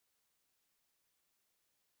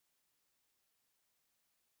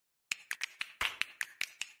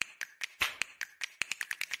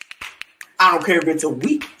I don't care if it's a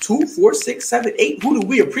week, 2, 4, 6, 7, 8. Who do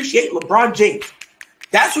we appreciate? LeBron James.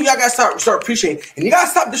 That's who y'all got to start appreciating. And you got to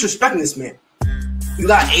stop disrespecting this man. You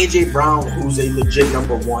got A.J. Brown, who's a legit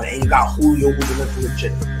number one, and you got Julio, who's a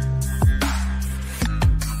legit number one.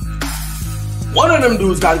 One of them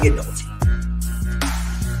dudes got to get double teamed.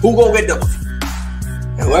 Who gonna get double teamed?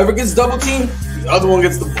 And whoever gets double teamed, the other one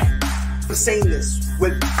gets the ball. I'm saying this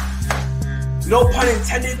with no pun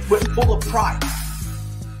intended, with full of pride.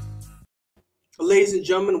 Ladies and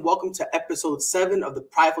gentlemen, welcome to episode 7 of the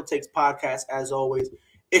Prideful Takes podcast. As always,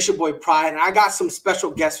 it's your boy Pride, and I got some special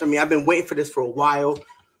guests for me. I've been waiting for this for a while.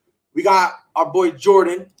 We got our boy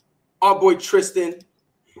Jordan, our boy Tristan,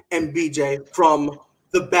 and BJ from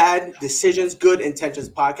the Bad Decisions, Good Intentions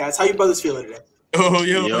podcast. How you brothers feeling today? Oh,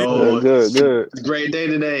 yo, good. Great day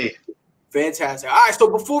today. Fantastic. All right, so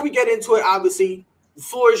before we get into it, obviously, the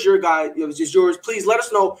floor is your guy. It's just yours. Please let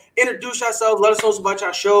us know. Introduce yourselves. Let us know about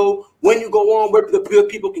your show. When you go on, where the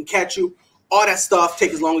people can catch you. All that stuff.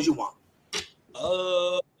 Take as long as you want.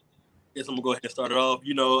 Guess I'm gonna go ahead and start it off.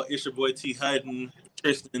 You know, it's your boy T. Hutton,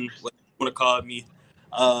 Tristan, what you want to call me.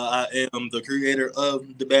 I am the creator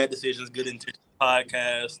of the Bad Decisions, Good Intentions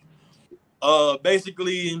podcast.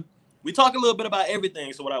 Basically, we talk a little bit about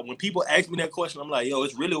everything. So when people ask me that question, I'm like, yo,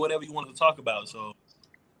 it's really whatever you want to talk about. So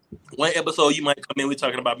one episode you might come in, we're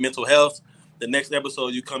talking about mental health. The next episode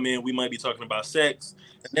you come in, we might be talking about sex.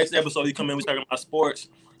 The next episode you come in, we're talking about sports.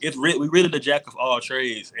 We really the jack of all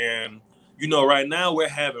trades. And, you know, right now we're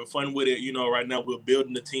having fun with it. You know, right now we're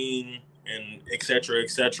building the team and et cetera, et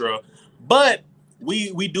cetera. But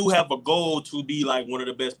we do have a goal to be like one of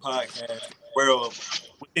the best podcasts in the world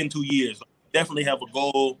within 2 years. Definitely have a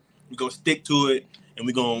goal. We're going to stick to it, and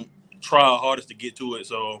we're going to try our hardest to get to it.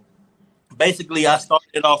 So basically, I started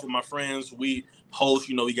it off with my friends. We host,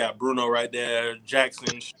 you know, we got Bruno right there,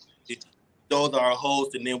 Jackson. Those are our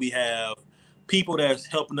hosts, and then we have people that's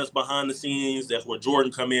helping us behind the scenes. That's where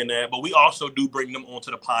Jordan come in at. But we also do bring them onto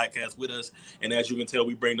the podcast with us, and as you can tell,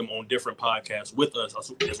 we bring them on different podcasts with us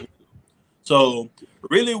as well. So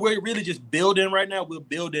really, we're really just building right now. We're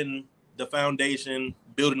building the foundation,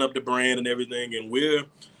 building up the brand and everything, and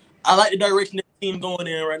I like the direction the team going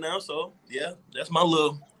in right now. So yeah, that's my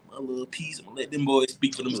little piece. I'm gonna let them boys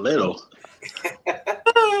speak for themselves.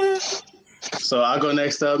 So I'll go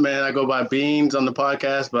next up, man. I go by Beans on the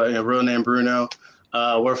podcast, but real name Bruno.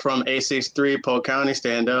 We're from 863 Polk County,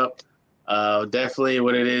 stand up. Definitely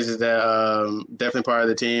what it is that definitely part of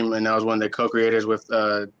the team, and I was one of the co-creators with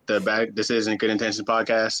the Bad Decision Good Intentions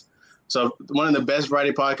podcast. So one of the best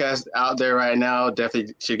variety podcasts out there right now.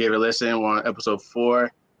 Definitely should give it a listen. We're on episode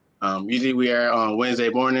 4. Usually we are on Wednesday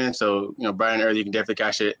morning, so bright and early, you can definitely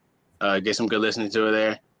catch it. Get some good listening to it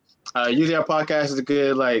there. Usually our podcast is a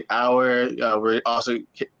good hour. We're also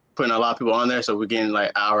putting a lot of people on there, so we're getting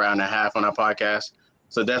hour and a half on our podcast.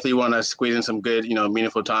 So definitely want to squeeze in some good,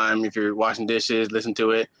 meaningful time. If you're washing dishes, listen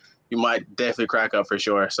to it. You might definitely crack up for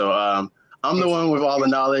sure. So I'm the one with all the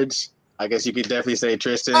knowledge. I guess you could definitely say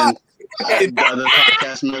Tristan, the other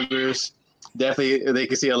podcast members. Definitely, they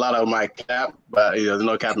can see a lot of my cap, but there's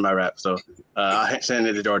no cap in my rap. So I'll send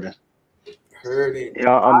it to Jordan. Heard it.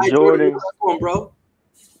 Yeah, I'm Jordan. What's going on, bro?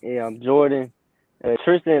 Yeah, I'm Jordan.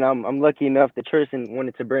 Tristan, I'm lucky enough that Tristan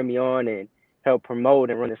wanted to bring me on and help promote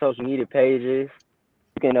and run the social media pages.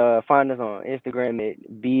 You can find us on Instagram at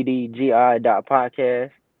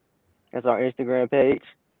bdgi.podcast. That's our Instagram page.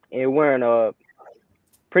 And we're in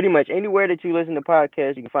pretty much anywhere that you listen to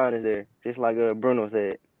podcasts, you can find us there, just like Bruno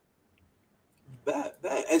said. Bet.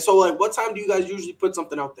 And so, what time do you guys usually put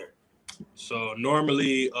something out there? So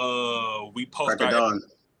normally we post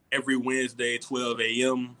every Wednesday, 12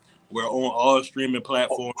 a.m. We're on all streaming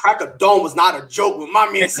platforms. Crack a Dome was not a joke when my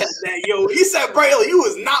man said that. Yo, he said, Braylon, you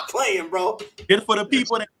was not playing, bro. Just for the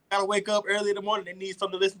people that gotta wake up early in the morning, they need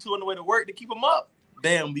something to listen to on the way to work to keep them up.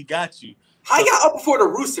 Damn, we got you. How y'all up before the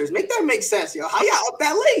Roosters? Make that make sense, yo. How y'all up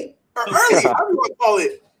that late or early? How do you want to call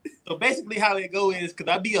it? So basically how it go is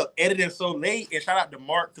because I be up editing so late, and shout out to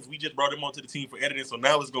Mark because we just brought him onto the team for editing. So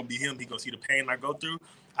now it's gonna be him. He gonna see the pain I go through.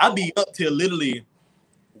 I be up till literally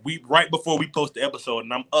right before we post the episode,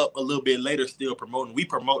 and I'm up a little bit later still promoting. We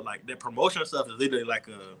promote that promotion stuff is literally like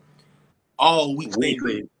a all week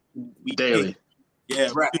weekly, daily. Yeah,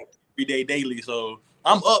 right. Every day daily. So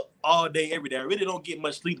I'm up all day every day. I really don't get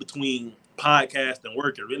much sleep between podcast and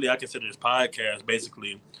working. Really, I consider this podcast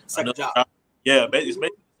basically second job. Yeah, it's basically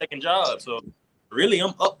a second job. So really,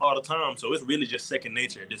 I'm up all the time. So it's really just second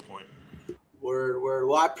nature at this point. Word.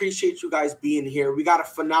 Well, I appreciate you guys being here. We got a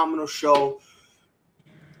phenomenal show.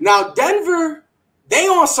 Now, Denver, they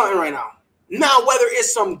on something right now. Now, whether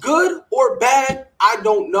it's some good or bad, I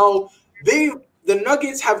don't know. the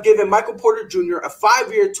Nuggets have given Michael Porter Jr. a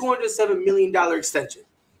 5-year, $207 million extension.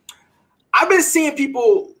 I've been seeing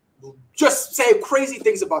people just say crazy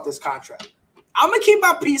things about this contract. I'm going to keep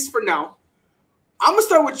my peace for now. I'm going to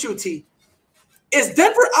start with you, T. Is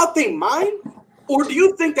Denver out their mind, or do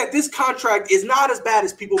you think that this contract is not as bad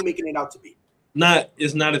as people making it out to be?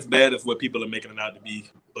 It's not as bad as what people are making it out to be,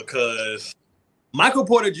 because Michael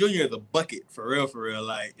Porter Jr. is a bucket for real.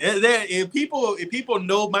 Like, if people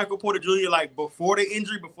know Michael Porter Jr. like before the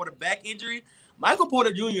injury, before the back injury, Michael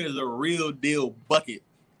Porter Jr. is a real deal bucket.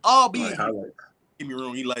 Albeit, get me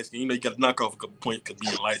wrong, he light skin. You know, you got to knock off a couple points because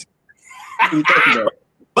being light skin.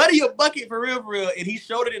 But he a bucket for real, and he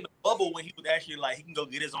showed it in the bubble when he was actually like he can go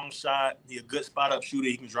get his own shot. He a good spot up shooter.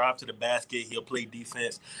 He can drive to the basket. He'll play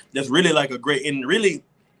defense. That's really like a great, and really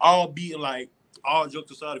all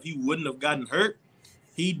jokes aside, if he wouldn't have gotten hurt,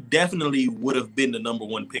 he definitely would have been the number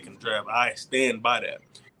 1 pick in the draft. I stand by that.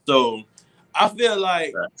 So I feel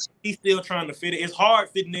like he's still trying to fit it. It's hard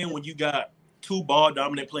fitting in when you got 2 ball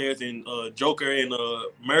dominant players in Joker and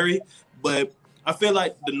Murray, but I feel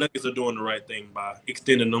like the Nuggets are doing the right thing by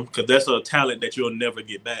extending them, because that's a talent that you'll never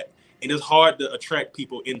get back. And it's hard to attract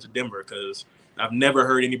people into Denver, because I've never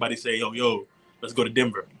heard anybody say, yo, let's go to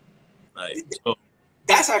Denver.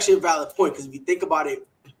 That's actually a valid point, because if you think about it,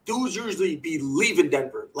 dudes usually be leaving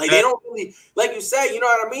Denver. Like, they don't really, like you said, you know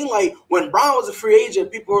what I mean? Like, when Brown was a free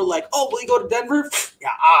agent, people were like, oh, will he go to Denver?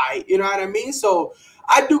 Yeah, you know what I mean? So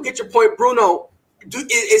I do get your point. Bruno,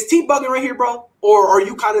 is T bugging right here, bro? Or are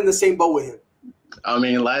you kind of in the same boat with him? I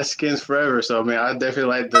mean, light skin's forever. So, I mean, I definitely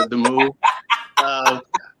like the move.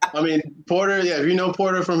 I mean, Porter, if you know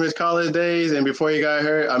Porter from his college days and before he got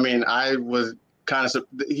hurt, I mean, I was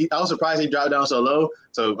surprised he dropped down so low.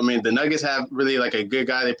 So, I mean, the Nuggets have really like a good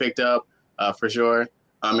guy they picked up for sure.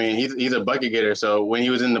 I mean, he's a bucket getter. So when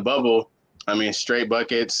he was in the bubble, I mean, straight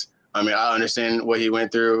buckets. I mean, I understand what he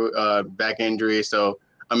went through, back injury. So,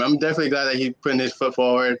 I mean, I'm definitely glad that he's putting his foot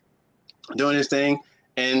forward, doing his thing.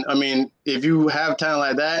 And, I mean, if you have talent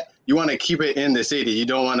like that, you want to keep it in the city. You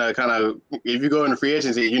don't want to kind of – if you go into free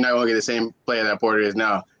agency, you're not going to get the same player that Porter is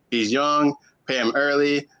now. He's young, pay him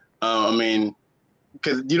early. I mean,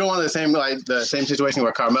 because you don't want the same situation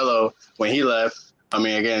where Carmelo, when he left, I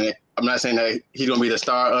mean, again, I'm not saying that he's going to be the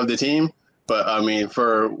star of the team, but, I mean,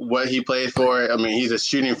 for what he plays for, I mean, he's a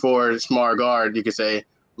shooting forward, smart guard, you could say,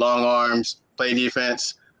 long arms, play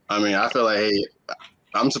defense. I mean, I feel like, hey,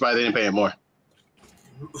 I'm surprised they didn't pay him more.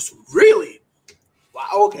 Really? Wow.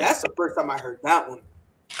 Okay, that's the first time I heard that one.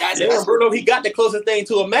 Damn, Bruno, he got the closest thing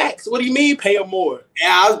to a max. What do you mean, pay him more?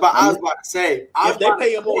 Yeah, I was about to say. If they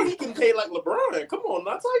pay him more, he can pay like LeBron. Come on,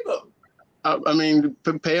 not type up. I mean,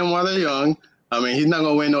 pay him while they're young. I mean, he's not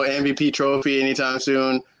gonna win no MVP trophy anytime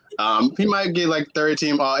soon. He might get like 3rd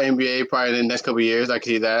team All NBA probably in the next couple of years. I can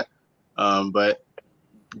see that. But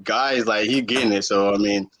guys, like, he's getting it. So I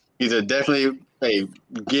mean, he's definitely. Hey,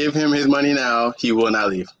 give him his money now. He will not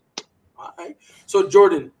leave. All right. So,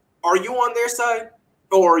 Jordan, are you on their side,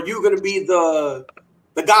 or are you going to be the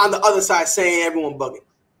guy on the other side saying everyone bugging?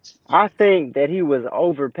 I think that he was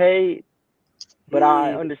overpaid, but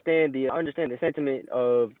I understand the sentiment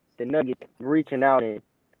of the Nuggets reaching out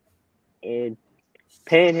and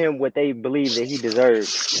paying him what they believe that he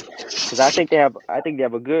deserves. Because I think they have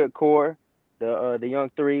a good core. The young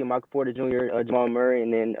 3, Michael Porter Jr., Jamal Murray,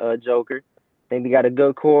 and then Joker. I think they got a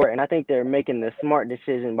good core, and I think they're making the smart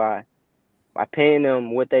decision by paying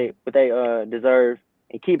them what they deserve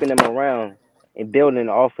and keeping them around and building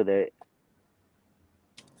off of that.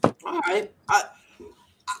 All right, I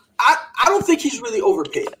don't think he's really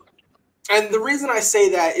overpaid, and the reason I say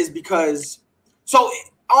that is because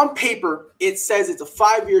on paper it says it's a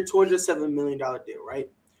 5-year, $207 million deal, right?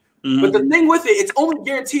 Mm-hmm. But the thing with it's only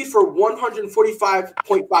guaranteed for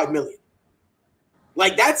 $145.5 million.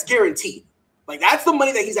 Like, that's guaranteed. Like, that's the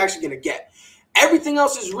money that he's actually going to get. Everything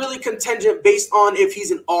else is really contingent based on if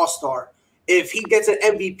he's an all-star, if he gets an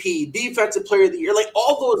MVP, defensive player of the year, like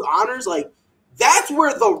all those honors, like that's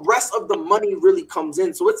where the rest of the money really comes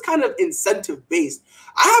in. So it's kind of incentive-based.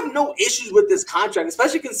 I have no issues with this contract,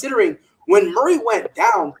 especially considering when Murray went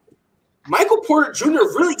down, Michael Porter Jr.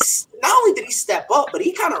 really, not only did he step up, but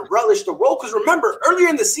he kind of relished the role. Because remember, earlier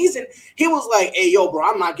in the season, he was like, hey, yo, bro,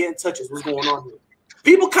 I'm not getting touches. What's going on here?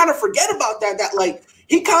 People kind of forget about that like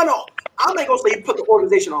he kind of, I'm not going to say he put the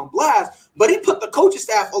organization on blast, but he put the coaching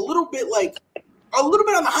staff a little bit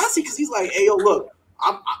on the hot seat because he's like, hey, yo, look,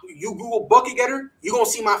 you Google bucket getter, you're going to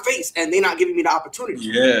see my face, and they're not giving me the opportunity.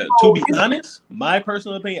 Yeah, to be honest, my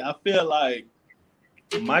personal opinion, I feel like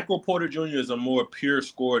Michael Porter Jr. is a more pure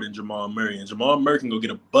scorer than Jamal Murray, and Jamal Murray can go get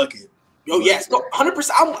a bucket. Yo, yes, no, 100%.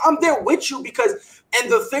 I'm there with you because,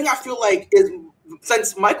 and the thing I feel like is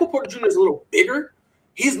since Michael Porter Jr. is a little bigger,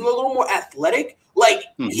 he's a little more athletic. Like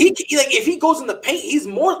if he goes in the paint, he's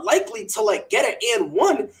more likely to like get an and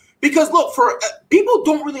one. Because look, for people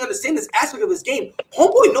don't really understand this aspect of his game.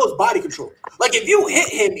 Homeboy knows body control. Like if you hit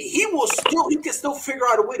him, he can still figure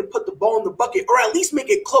out a way to put the ball in the bucket or at least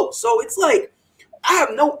make it close. So it's like I have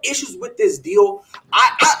no issues with this deal.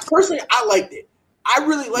 I personally I liked it. I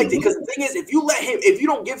really liked it because the thing is, if you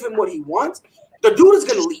don't give him what he wants, the dude is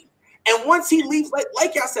gonna leave. And once he leaves, like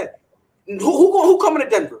I said, who coming to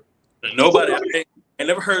Denver? Nobody. I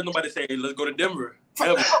never heard nobody say, hey, let's go to Denver.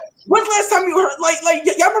 Ever. When's the last time you heard like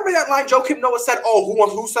y'all remember that line Joe Kim Noah said, "Oh,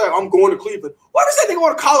 who said I'm going to Cleveland?" Why did they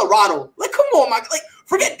going to Colorado? Like, come on, Mike. Like,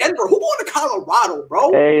 forget Denver. Who going to Colorado,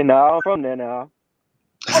 bro? Hey, no, I'm from there now.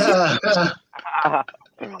 So, all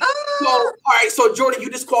right, so Jordan, you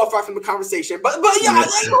disqualified from the conversation, but yeah, like,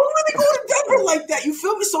 who really going to Denver like that? You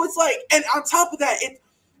feel me? So it's like, and on top of that,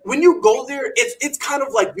 when you go there, it's kind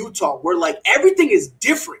of like Utah, where like everything is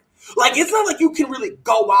different. Like it's not like you can really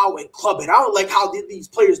go out and club it out like how these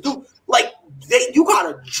players do. Like you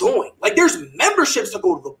gotta join. Like there's memberships to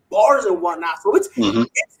go to the bars and whatnot. So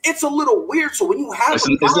it's a little weird. So when you have it's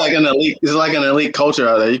like an elite culture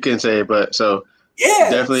out there. You can say, but so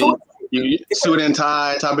yeah, definitely so, you suit and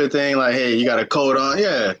tie type of thing. Like hey, you got a coat on.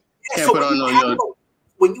 Yeah, can't so put on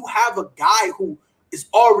when you have a guy who is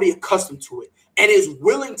already accustomed to it and is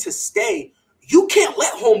willing to stay, you can't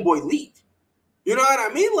let homeboy leave. You know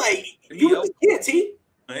what I mean? Like you can't, T.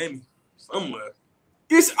 Miami, somewhere.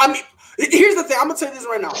 Here's the thing. I'm gonna tell you this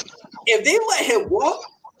right now. If they let him walk,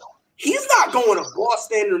 he's not going to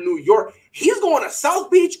Boston or New York. He's going to South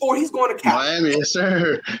Beach or he's going to Cali. Miami, yes,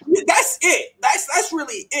 sir. That's it. That's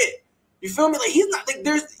really it. You feel me? Like he's not like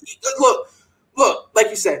there's look, like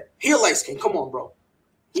you said, he a light skin. Come on, bro.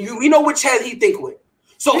 We know which head he think with.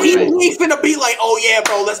 So he finna be like, oh yeah,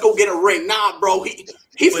 bro, let's go get a ring. Nah, bro, he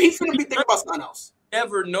finna be thinking about something else.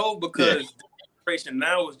 Never know because the generation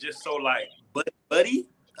now is just so like buddy.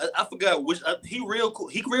 I forgot which he real cool.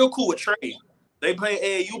 He real cool with Trey. They play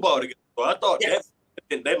AAU ball together. So I thought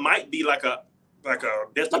that might be like a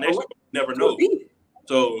destination. Like never know.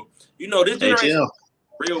 So this generation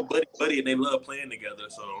real buddy, and they love playing together.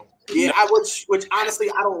 So yeah, which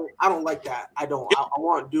honestly I don't like that. I don't. I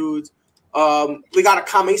want dudes. We got a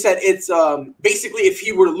comment. He said it's basically if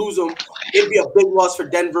he were to lose him, it'd be a big loss for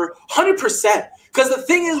Denver, 100%. Because the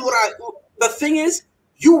thing is,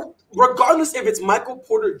 you regardless if it's Michael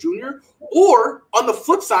Porter Jr. or on the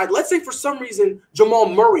flip side, let's say for some reason Jamal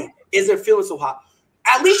Murray isn't feeling so hot.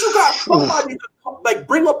 At least you got somebody to like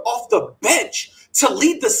bring up off the bench to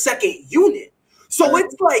lead the second unit. So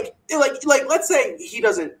it's like let's say he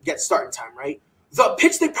doesn't get starting time, right? The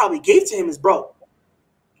pitch they probably gave to him is, bro,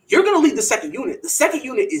 you're going to lead the second unit. The second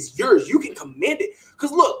unit is yours. You can command it.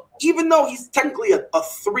 Because, look, even though he's technically a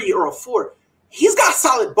 3 or a 4, he's got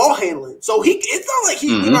solid ball handling. So it's not like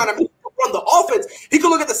you know what I mean? From the offense, he can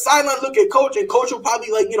look at the sideline, look at coach, and coach will probably,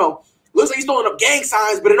 looks like he's throwing up gang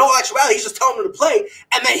signs, but in all actuality, he's just telling him to play,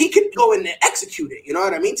 and then he can go in and execute it. You know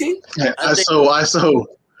what I mean, team? Yeah, I so.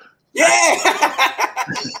 Yeah.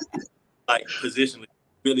 Like, positionally.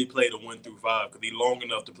 Really play the 1 through 5 because he's long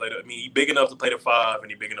enough to play he's big enough to play the 5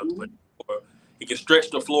 and he's big enough to play the 4. He can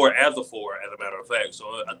stretch the floor as a 4, as a matter of fact. So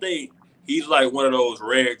I think he's like one of those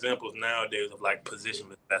rare examples nowadays of like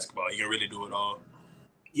positionless basketball. He can really do it all.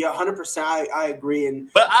 Yeah, 100%. I agree.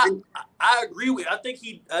 But I agree with. I think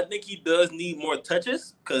he does need more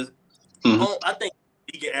touches because I think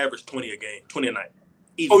he can average 20 a game, 20 a night.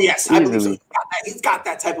 Easily. Oh yes, I believe so. He's got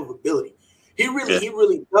that type of ability. He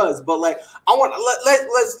really does. But like, I want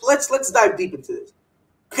let's dive deep into this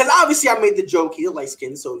because obviously I made the joke. He's light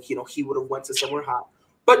skinned, so he would have went to somewhere hot.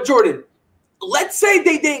 But Jordan, let's say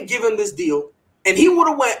they didn't give him this deal and he would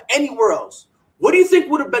have went anywhere else. What do you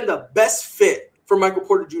think would have been the best fit for Michael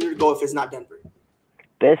Porter Jr. to go if it's not Denver?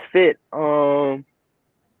 Best fit, Because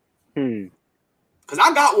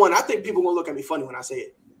I got one. I think people gonna look at me funny when I say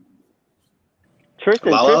it.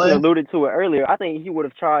 Tristan alluded to it earlier. I think he would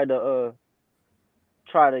have tried to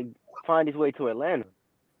find his way to Atlanta.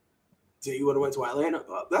 So you would have went to Atlanta?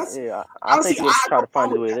 I think he would try to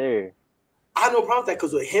find his way there. I have no problem with that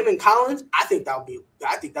because with him and Collins, I think that would be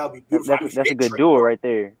beautiful. That's a good duo right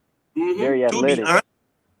there. Very athletic.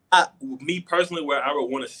 Me personally, where I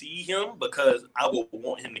would want to see him because I would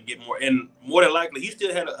want him to get more, and more than likely, he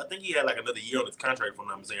still had. I think he had like another year on his contract. If I'm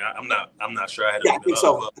not saying, I'm not sure. I think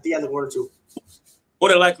so. I think he had like 1 or 2. More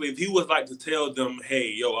than likely, if he was like to tell them,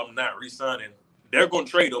 "Hey, yo, I'm not re-signing," they're going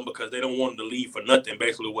to trade him because they don't want him to leave for nothing.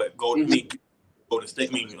 Basically, what Golden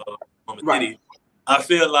State mean on the city. I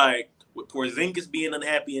feel like with Porzingis being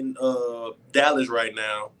unhappy in Dallas right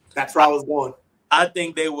now, that's where I was going. I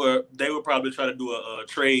think they were probably trying to do a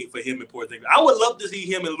trade for him and Porzingis. I would love to see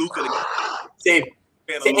him and Luka together. Same.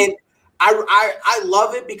 And I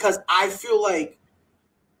love it because I feel like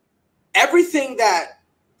everything that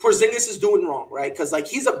Porzingis is doing wrong, right? Because like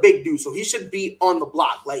he's a big dude, so he should be on the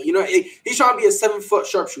block. Like, you know, he's trying to be a 7-foot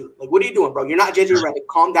sharpshooter. Like, what are you doing, bro? You're not JJ Redick.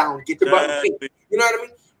 Calm down. Get your butt. You know what I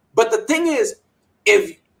mean? But the thing is,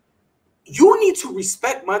 if you need to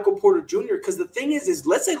respect Michael Porter Jr. because the thing is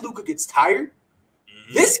let's say Luka gets tired,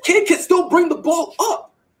 this kid can still bring the ball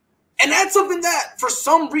up, and that's something that for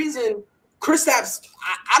some reason Kristaps,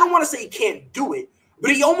 I don't want to say he can't do it,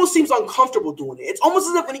 but he almost seems uncomfortable doing it. It's almost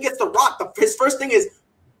as if when he gets the rock, his first thing is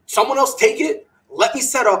someone else take it, let me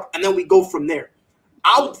set up, and then we go from there.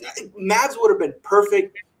 Mavs would have been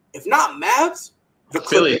perfect. If not Mavs, the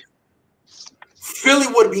Clippers. Philly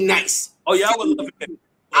would be nice. Oh, yeah, I would love it.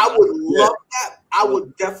 I would love that. I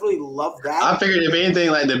would definitely love that. I figured if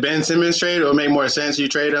anything, like the Ben Simmons trade, it would make more sense. You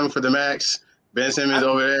trade him for the max. Ben Simmons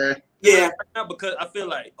over there. Yeah. Because I feel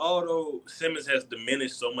like although Simmons has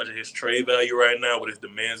diminished so much of his trade value right now with his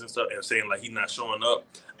demands and stuff and saying like he's not showing up,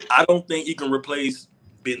 I don't think you can replace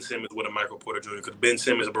Ben Simmons with a Michael Porter Jr. because Ben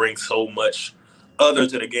Simmons brings so much other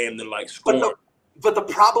to the game than like scoring. But the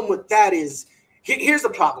problem with that is, here's the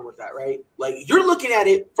problem with that, right? Like you're looking at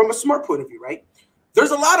it from a smart point of view, right?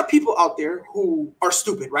 There's a lot of people out there who are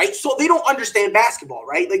stupid, right? So they don't understand basketball,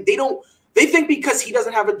 right? Like they think because he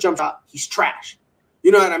doesn't have a jump shot, he's trash.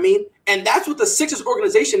 You know what I mean? And that's what the Sixers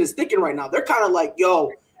organization is thinking right now. They're kind of like, yo,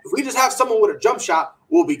 if we just have someone with a jump shot,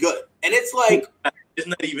 we'll be good. And it's like, it's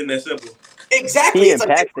not even that simple. Exactly. He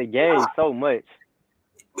impacts the game so much.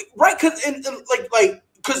 Right, because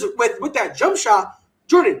with that jump shot,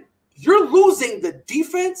 Jordan, you're losing the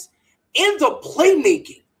defense and the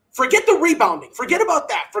playmaking. Forget the rebounding. Forget about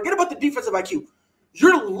that. Forget about the defensive IQ.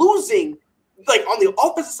 You're losing, like on the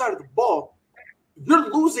offensive side of the ball,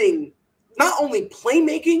 you're losing not only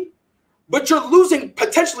playmaking, but you're losing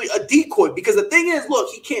potentially a decoy. Because the thing is, look,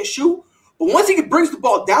 he can't shoot, but once he brings the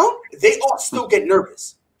ball down, they all still get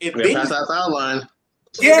nervous. If Ben pass that foul line.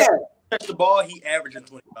 Yeah. Touch the ball, he averaging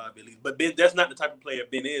 25 at least. But Ben, that's not the type of player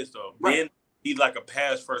Ben is, though. Right. Ben, he's like a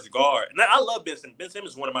pass-first guard. And I love Ben Simmons. Ben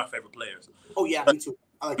Simmons is one of my favorite players. Oh, yeah, me too.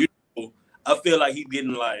 I feel like he's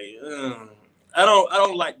getting like I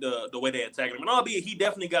don't like the way they attack him. And albeit he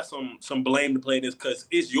definitely got some blame to play in this because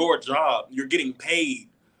it's your job. You're getting paid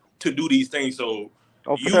to do these things. So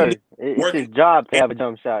it's his job to have a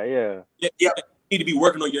jump shot, yeah. Yeah. You need to be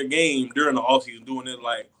working on your game during the offseason, doing it.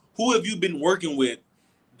 Like, who have you been working with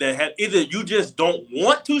that had either you just don't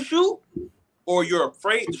want to shoot or you're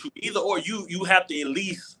afraid to shoot? Either or you have to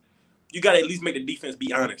gotta at least make the defense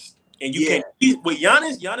be honest. And you can't with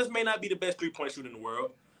Giannis may not be the best 3-point shooter in the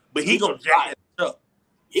world, but he gonna jack that up.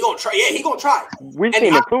 He gonna try. Yeah, he gonna try. We've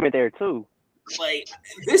seen improvement there too. Like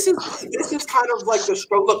this is kind of like the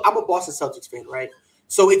struggle. Look, I'm a Boston Celtics fan, right?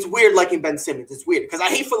 So it's weird liking Ben Simmons. It's weird because I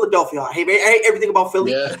hate Philadelphia. I hate everything about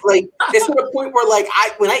Philly. Yeah. Like it's to the point where like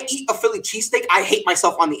when I eat a Philly cheesesteak, I hate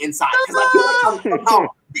myself on the inside because I feel like I'm somehow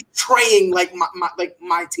betraying like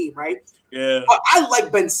my team, right? Yeah. But I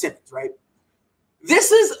like Ben Simmons, right?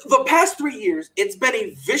 This is the past 3 years. It's been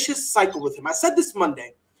a vicious cycle with him. I said this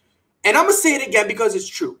Monday, and I'm going to say it again because it's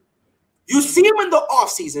true. You see him in the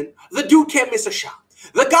offseason, the dude can't miss a shot.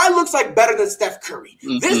 The guy looks like better than Steph Curry.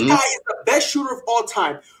 Mm-hmm. This guy is the best shooter of all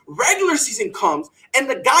time. Regular season comes, and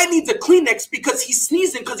the guy needs a Kleenex because he's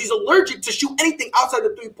sneezing because he's allergic to shoot anything outside the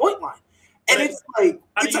 3-point line. And it's like,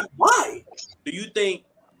 why? Do you think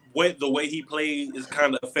the way he plays is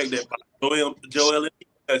kind of affected by Joel?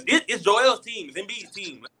 It's Joel's team. It's Embiid's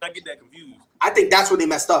team. Let's not get that confused. I think that's where they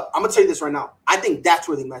messed up. I'm going to tell you this right now. I think that's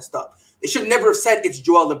where they messed up. They should never have said it's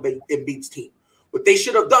Joel Embiid's team. What they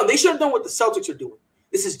should have done what the Celtics are doing.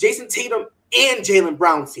 This is Jason Tatum and Jaylen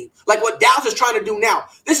Brown's team. Like what Dallas is trying to do now.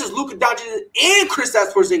 This is Luka Doncic and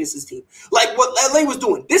Kristaps Porzingis' team. Like what LA was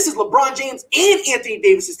doing. This is LeBron James and Anthony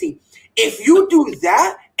Davis' team. If you do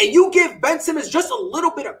that and you give Ben Simmons just a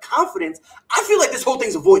little bit of confidence, I feel like this whole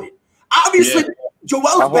thing's avoided. Obviously,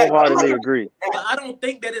 Joel's better. I wholeheartedly agree. But I don't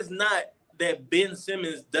think that it's not that Ben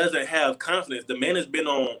Simmons doesn't have confidence. The man has been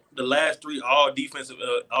on the last 3 all defense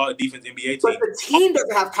NBA teams. But the team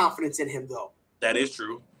doesn't have confidence in him, though. That is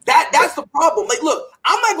true. That's the problem. Like, look,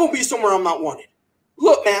 I'm not going to be somewhere I'm not wanted.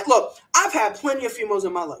 Look, man, I've had plenty of females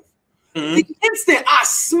in my life. Mm-hmm. The instant I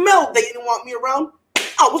smelled they didn't want me around,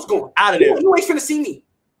 I was going out of there. You ain't finna see me.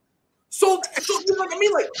 So you know what I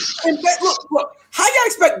mean? Like, and look, how y'all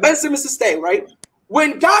expect Ben Simmons to stay, right?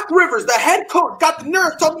 When Doc Rivers, the head coach, got the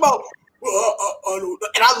nerve talking about,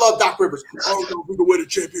 and I love Doc Rivers. I don't know if we can win a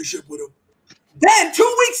championship with him. Then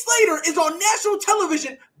 2 weeks later is on national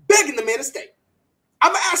television begging the man to stay.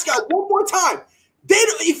 I'm gonna ask y'all one more time.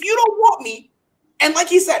 If you don't want me, and like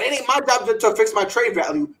he said, it ain't my job to fix my trade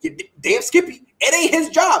value. You damn Skippy, it ain't his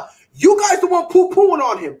job. You guys the one poo-pooing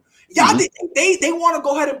on him. Y'all, they want to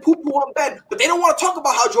go ahead and poo-poo on Ben, but they don't want to talk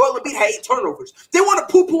about how Joel Embiid had 8 turnovers. They want to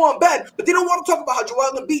poo-poo on Ben, but they don't want to talk about how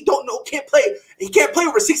Joel Embiid can't play. He can't play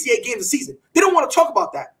over 68 games a season. They don't want to talk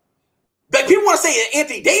about that. But people want to say that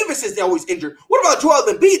Anthony Davis is always injured. What about Joel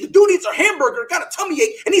Embiid? The dude eats a hamburger, got a tummy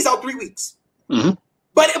ache, and he's out 3 weeks. Mm-hmm.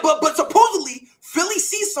 But supposedly Philly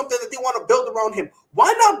sees something that they want to build around him.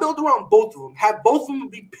 Why not build around both of them? Have both of them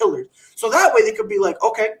be pillars, so that way they could be like,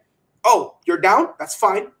 okay, oh, you're down, that's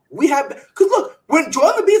fine. We have because look, when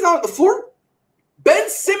Joel Embiid's out on the floor, Ben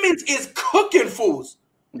Simmons is cooking fools.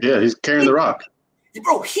 Yeah, he's carrying the rock.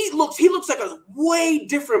 Bro, he looks like a way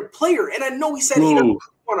different player. And I know he said he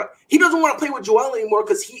doesn't want to play with Joel anymore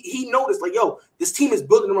because he noticed, like, yo, this team is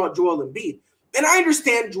building around Joel Embiid. And I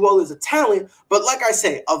understand Joel is a talent, but like I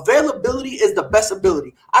say, availability is the best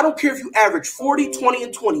ability. I don't care if you average 40, 20,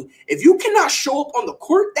 and 20. If you cannot show up on the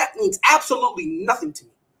court, that means absolutely nothing to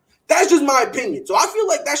me. That's just my opinion. So I feel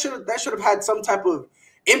like that should have had some type of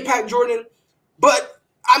impact, Jordan. But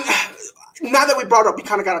now that we brought it up, we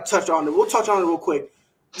kind of got to touch on it. We'll touch on it real quick.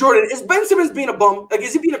 Jordan, is Ben Simmons being a bum? Like,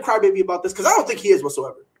 is he being a crybaby about this? Because I don't think he is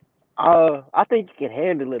whatsoever. I think he can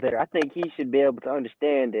handle it better. I think he should be able to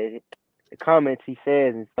understand that the comments he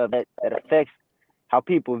says and stuff that affects how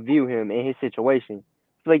people view him in his situation.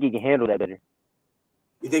 I feel like he can handle that better.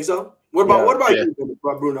 You think so? What about you,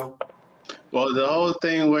 Bruno? Well, the whole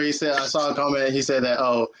thing where he said, I saw a comment, he said that,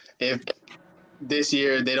 oh, if this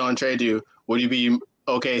year they don't trade you, would you be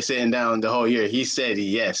okay sitting down the whole year? He said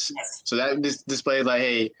yes. So that displays like,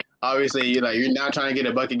 hey, obviously you're not trying to get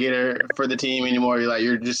a bucket getter for the team anymore.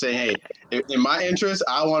 You're just saying, hey, in my interest,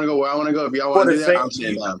 I want to go where I want to go. If y'all want to do that, I'm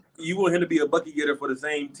sitting down. You want him to be a bucket getter for the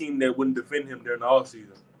same team that wouldn't defend him during the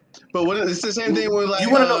offseason. But it's the same thing with like.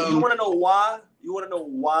 You want to know why? You want to know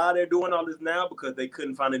why they're doing all this now? Because they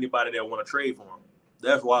couldn't find anybody that want to trade for him.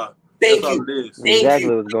 That's why. Thank That's you. all it is.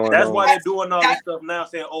 Exactly what's going on. That's why they're doing all this stuff now,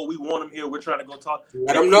 saying, "Oh, we want him here. We're trying to go talk."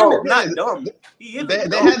 I don't know. Not dumb. He is. They had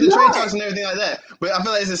the trade talks and everything like that. But I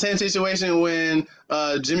feel like it's the same situation when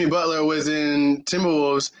Jimmy Butler was in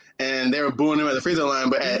Timberwolves and they were booing him at the free throw line.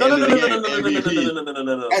 But No.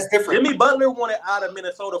 That's different. Jimmy Butler wanted out of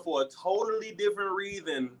Minnesota for a totally different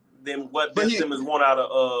reason than what Ben Simmons wanted out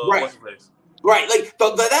of what's his place. Right, like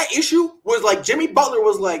that issue was like Jimmy Butler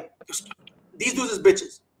was like, these dudes is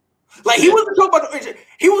bitches. Like he wasn't talking about the injury.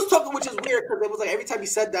 He was talking, which is weird because it was like every time he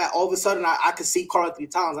said that, all of a sudden I could see Karl-Anthony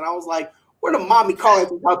Towns, and I was like, "Where the mommy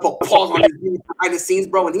Karl-Anthony Towns put pause on his behind the scenes,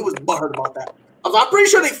 bro?" And he was butthurt about that. I'm pretty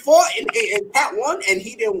sure they fought in Pat 1, and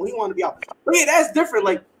he wanted to be out. But yeah, that's different.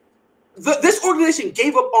 Like this organization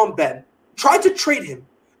gave up on Ben, tried to trade him.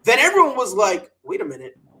 Then everyone was like, "Wait a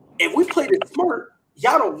minute, if we played it smart,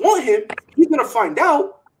 y'all don't want him. He's gonna find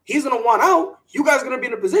out. He's going to want out. You guys are going to be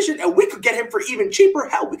in a position, and we could get him for even cheaper.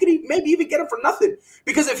 Hell, we could maybe even get him for nothing.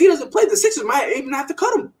 Because if he doesn't play, the Sixers might even have to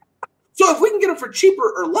cut him. So if we can get him for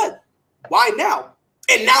cheaper or less, why now?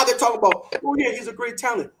 And now they're talking about, oh, yeah, he's a great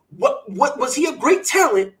talent. What was he a great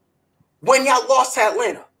talent when y'all lost to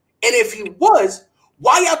Atlanta? And if he was,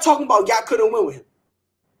 why y'all talking about y'all couldn't win with him?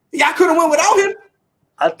 Y'all couldn't win without him?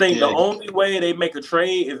 I think the only way they make a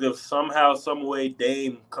trade is if somehow, some way,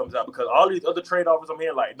 Dame comes out, because all these other trade offers I'm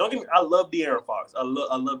hearing, like, don't get me, I love De'Aaron Fox. I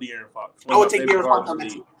love De'Aaron Fox. I would take De'Aaron Fox on that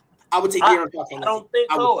team. I would take De'Aaron Fox on that team. I don't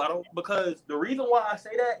think so. Because the reason why I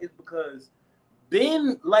say that is because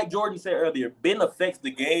Ben, like Jordan said earlier, Ben affects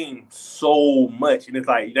the game so much, and it's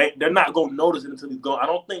like they're not gonna notice it until he's gone. I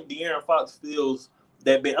don't think De'Aaron Fox feels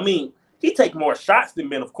that Ben. I mean, he takes more shots than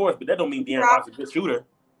Ben, of course, but that don't mean De'Aaron Fox is a good shooter.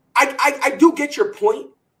 I do get your point,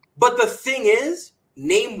 but the thing is,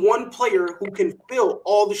 name one player who can fill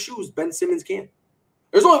all the shoes Ben Simmons can.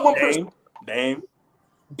 There's only one person. Dame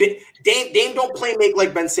don't play make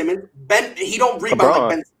like Ben Simmons. He don't rebound like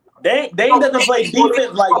Ben Simmons. Dame doesn't play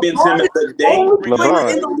defense like Ben Simmons, but Dame brings a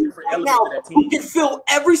different element to that team. Who can fill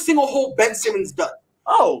every single hole Ben Simmons does.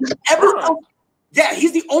 Yeah,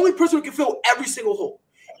 he's the only person who can fill every single hole.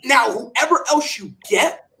 Now, whoever else you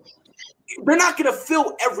get, they're not going to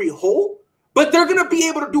fill every hole, but they're going to be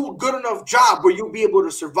able to do a good enough job where you'll be able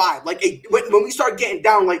to survive. Like when we start getting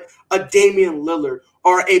down like a Damian Lillard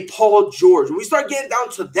or a Paul George, when we start getting down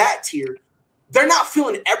to that tier, they're not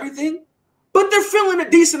filling everything, but they're filling a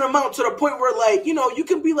decent amount to the point where, like, you know, you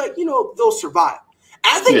can be like, you know, they'll survive.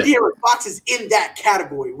 And I think De'Aaron Fox is in that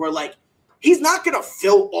category where, like, he's not going to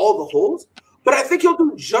fill all the holes, but I think he'll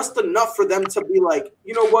do just enough for them to be like,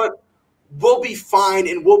 you know what? We'll be fine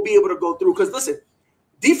and we'll be able to go through. Because, listen,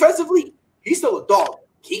 defensively, he's still a dog.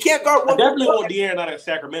 He can't guard I one. definitely want De'Aaron out of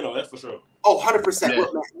Sacramento. That's for sure. Oh, 100%.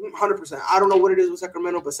 100%. I don't know what it is with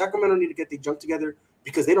Sacramento, but Sacramento need to get their junk together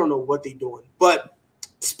because they don't know what they're doing. But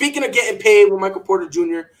speaking of getting paid with Michael Porter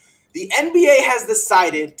Jr., the NBA has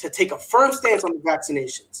decided to take a firm stance on the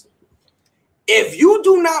vaccinations. If you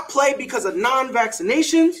do not play because of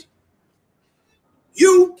non-vaccinations,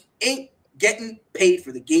 you ain't getting paid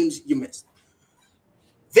for the games you missed.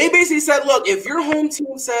 They basically said, look, if your home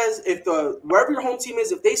team says, wherever your home team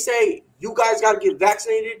is, if they say you guys got to get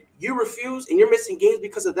vaccinated, you refuse, and you're missing games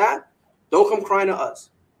because of that, don't come crying to us.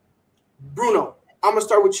 Bruno, I'm going to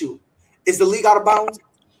start with you. Is the league out of bounds?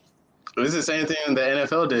 It's the same thing the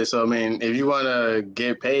NFL did. So, I mean, if you want to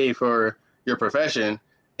get paid for your profession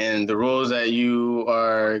and the rules that you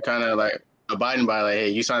are kind of like abiding by, like, hey,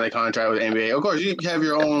 you signed a contract with the NBA. Of course, you have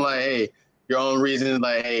your own, like, hey, your own reasons,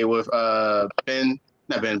 like, hey, with Devin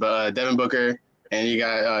Booker, and you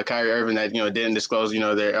got Kyrie Irving that, didn't disclose,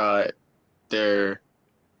 if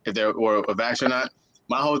they were a vax or not.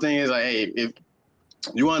 My whole thing is like, hey, if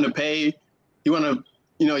you want to pay, you want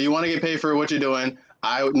to get paid for what you're doing.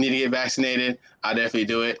 I need to get vaccinated. I definitely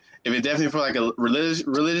do it. If it's definitely for like a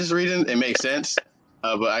religious reason, it makes sense.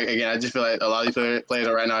 But I just feel like a lot of these players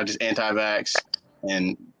right now are just anti-vax,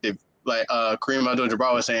 and if like Kareem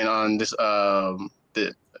Abdul-Jabbar was saying on this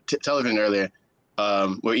the television earlier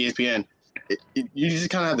with ESPN, you just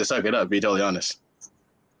kind of have to suck it up. To be totally honest.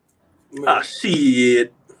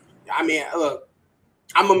 Shit. I mean, look,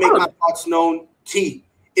 I'm gonna make my thoughts known. T,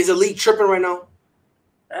 is the league tripping right now?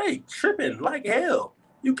 Hey, tripping like hell.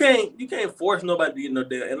 You can't force nobody to get no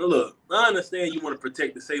damn. And look, I understand you want to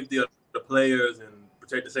protect the safety of the players and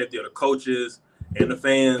protect the safety of the coaches and the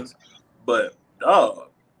fans, but dog,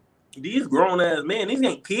 these grown ass men, these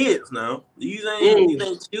ain't kids now. These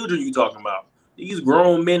ain't children you talking about. These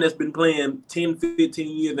grown men that's been playing 10,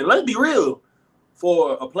 15 years. And let's be real,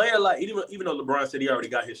 for a player like, even though LeBron said he already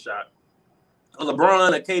got his shot, a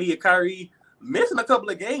LeBron, a KD, a Kyrie, missing a couple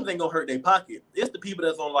of games ain't gonna hurt their pocket. It's the people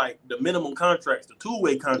that's on like the minimum contracts, the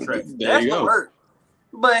two-way contracts. That's gonna hurt.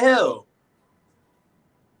 But hell,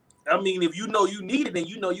 I mean, if you know you need it and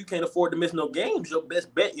you know you can't afford to miss no games, your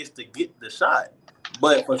best bet is to get the shot.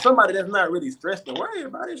 But for somebody that's not really stressed and worried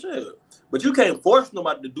about it, sure. But you can't force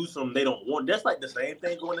nobody to do something they don't want. That's like the same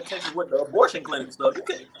thing going to Texas with the abortion clinic stuff. You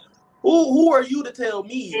can't. Who are you to tell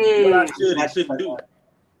me what I should and shouldn't do?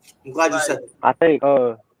 I'm glad you said it. I think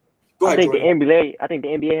Go ahead, the Jordan.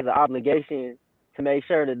 NBA has an obligation to make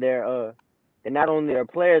sure that that not only their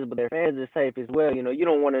players but their fans are safe as well. You know, you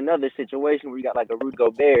don't want another situation where you got like a Rudy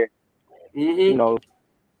Gobert,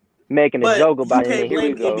 making a joke about it. You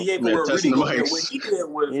can't blame the NBA for what Rudy Gobert. What he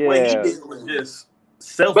did was just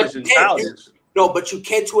selfish and childish. No, but you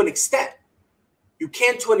can't to an extent. You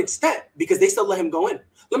can't to an extent because they still let him go in.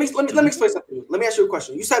 Let me explain something to you. Let me ask you a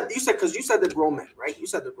question. You said because you said they're grown men, right? You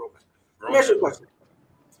said they're grown men. Let me ask you a question.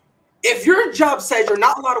 If your job says you're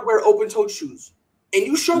not allowed to wear open-toed shoes, and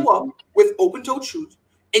you show up with open-toed shoes,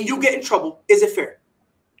 and you get in trouble, is it fair?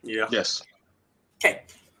 Yeah. Yes. Okay.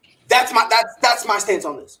 That's my stance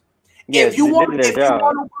on this. If you want to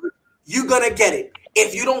work, you're gonna get it.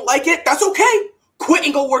 If you don't like it, that's okay. Quit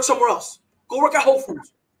and go work somewhere else. Go work at Whole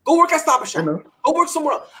Foods. Go work at Stop and Shop. Go work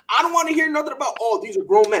somewhere else. I don't want to hear nothing about these are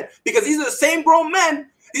grown men, because these are the same grown men.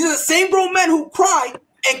 These are the same grown men who cry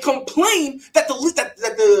and complain that the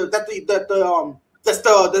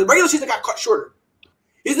regular season got cut shorter.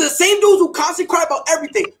 These are the same dudes who constantly cry about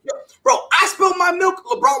everything. Bro, I spilled my milk.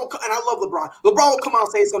 LeBron will come, and I love LeBron. LeBron will come out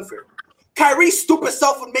and say it's unfair. Kyrie's stupid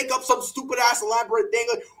self would make up some stupid ass elaborate thing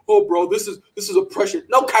like, oh, bro, this is oppression.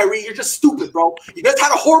 No, Kyrie, you're just stupid, bro. You just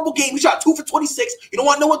had a horrible game. You shot 2 for 26. You don't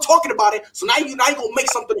want no one talking about it. So now you're gonna make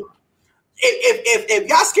something. If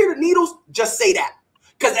y'all scared of needles, just say that.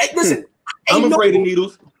 Because listen, I'm afraid of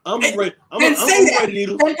needles. I'm afraid of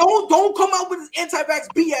needles. Then don't come out with this anti-vax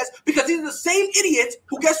BS, because these are the same idiots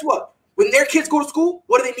who, guess what? When their kids go to school,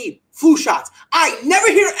 what do they need? Flu shots. I never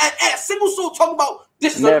hear a single soul talk about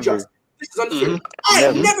this is unjust. This is unfair.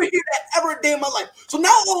 I never hear that ever a day in my life. So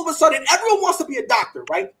now all of a sudden, everyone wants to be a doctor,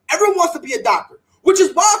 right? Everyone wants to be a doctor, which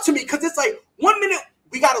is wild to me, because it's like 1 minute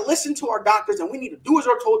we got to listen to our doctors and we need to do as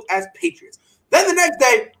we're told as patriots. Then the next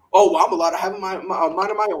day, oh, well, I'm allowed to have my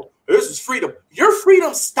mind of my own. This is freedom. Your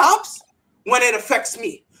freedom stops when it affects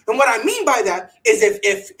me. And what I mean by that is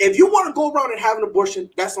if you want to go around and have an abortion,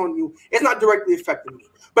 that's on you. It's not directly affecting me.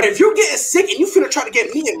 But if you're getting sick and you finna try to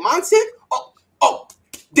get me and mine sick,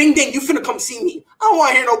 ding, ding, you finna come see me. I don't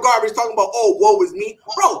want to hear no garbage talking about, oh, woe is me.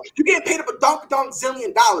 Bro, you getting paid up a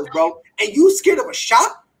zillion dollars, bro, and you scared of a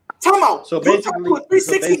shot? Time out. So basically, you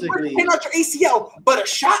 360 paying out your ACL, but a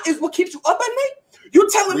shot is what keeps you up at night? You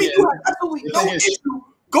telling me you have absolutely no issue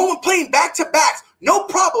going playing back-to-backs, no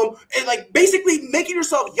problem, and like basically making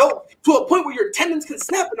yourself yoked to a point where your tendons can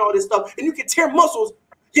snap and all this stuff, and you can tear muscles.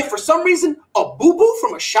 Yet for some reason, a boo-boo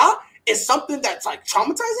from a shot is something that's like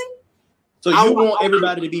traumatizing. So you want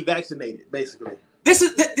everybody to be vaccinated, basically.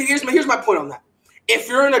 Here's my point on that. If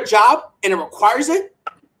you're in a job and it requires it,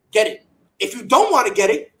 get it. If you don't want to get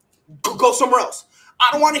it, go somewhere else. I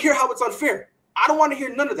don't want to hear how it's unfair. I don't want to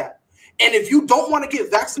hear none of that. And if you don't want to get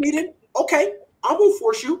vaccinated, okay, I won't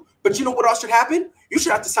force you. But you know what else should happen? You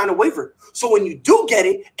should have to sign a waiver. So when you do get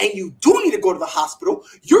it and you do need to go to the hospital,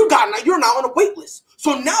 you're now on a wait list.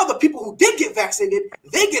 So now the people who did get vaccinated,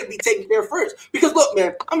 they get to be taken care of first. Because look,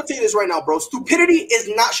 man, I'm gonna tell you this right now, bro. Stupidity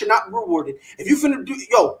should not be rewarded. If you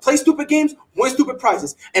finna play stupid games, win stupid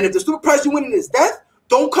prizes. And if the stupid prize you win is death,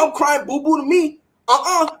 don't come crying boo-boo to me.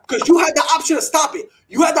 Because you had the option to stop it.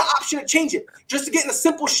 You had the option to change it. Just to get in a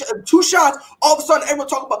simple 2 shots, all of a sudden everyone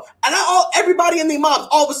talking about, and everybody and their moms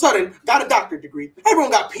all of a sudden got a doctorate degree. Everyone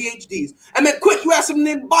got PhDs. And then quick, you ask them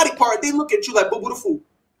their body part, they look at you like boo-boo the fool.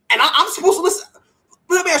 And I'm supposed to listen.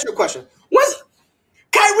 Let me ask you a question.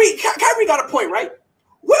 Kyrie got a point, right?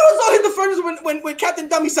 Where was all his defenders when Captain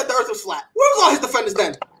Dummy said the earth was flat? Where was all his defenders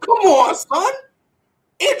then? Come on, son.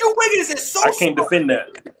 Andrew Wiggins is so I can't defend that.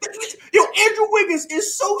 Yo, Andrew Wiggins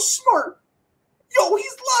is so smart. Yo,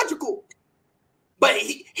 he's logical. But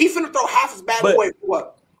he finna throw half his bat away for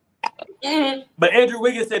what? But Andrew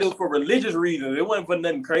Wiggins said it was for religious reasons. It wasn't for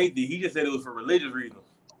nothing crazy. He just said it was for religious reasons.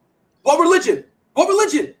 What religion? What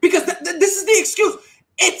religion? Because this is the excuse.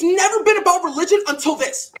 It's never been about religion until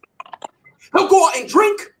this. He'll go out and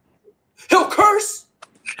drink. He'll curse.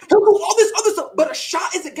 He'll do all this other stuff. But a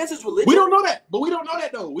shot is against his religion. We don't know that. But we don't know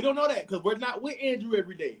that, though. We don't know that because we're not with Andrew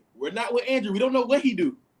every day. We're not with Andrew. We don't know what he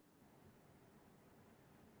do.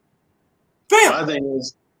 Fam. My thing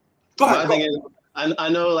is, go ahead. I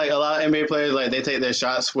know like a lot of NBA players, like they take their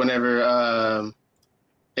shots whenever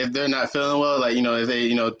if they're not feeling well, like, if they,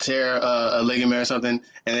 tear a ligament or something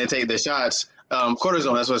and they take the shots,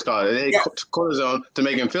 cortisone, that's what it's called. They take cortisone to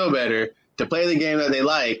make them feel better, to play the game that they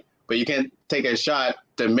like, but you can't take a shot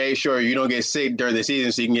to make sure you don't get sick during the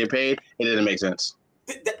season so you can get paid. It doesn't make sense.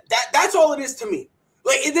 That's all it is to me.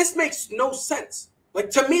 Like, this makes no sense. Like,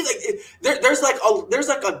 to me, like there's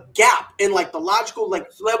like a gap in like the logical, like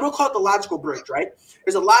we'll call it the logical bridge, right?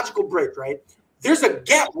 There's a logical bridge, right? There's a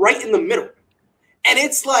gap right in the middle, and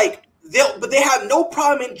it's like they have no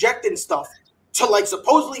problem injecting stuff to like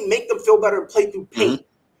supposedly make them feel better and play through pain,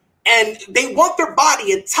 and they want their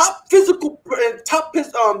body in top physical,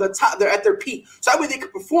 they're at their peak, so that way they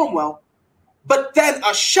can perform well. But then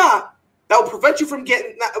a shot that will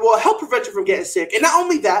help prevent you from getting sick, and not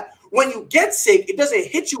only that. When you get sick, it doesn't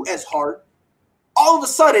hit you as hard. All of a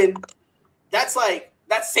sudden, that's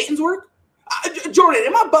Satan's work. Jordan,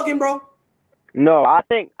 am I bugging, bro? No, I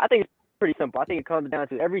think it's pretty simple. I think it comes down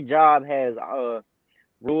to every job has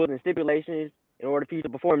rules and stipulations in order for you to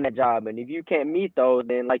perform that job. And if you can't meet those,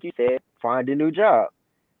 then like you said, find a new job.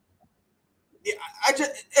 Yeah,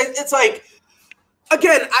 it's like,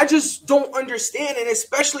 again, I just don't understand, and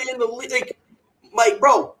especially in the league, like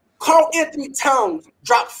bro. Karl Anthony Towns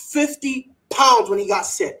dropped 50 pounds when he got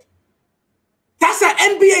sick. That's an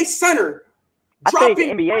NBA center. I think the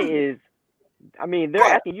NBA they're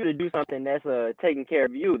asking you to do something that's taking care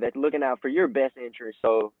of you, that's looking out for your best interest.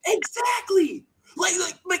 So exactly,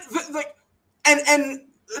 and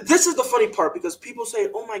this is the funny part because people say,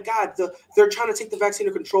 "Oh my God, they're trying to take the vaccine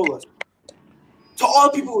to control us." To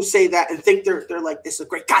all the people who say that and think they're like, this is a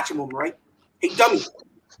great gotcha moment, right? Hey, dummy,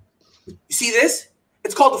 you see this?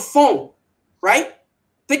 It's called a phone, right?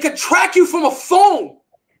 They could track you from a phone.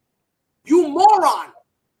 You moron.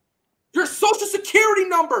 Your social security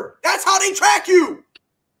number. That's how they track you.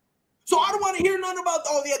 So I don't want to hear none about,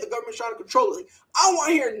 the government's trying to control it. I don't want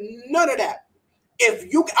to hear none of that. I'm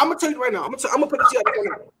going to tell you right now. I'm going to put it to you right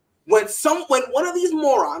now. When one of these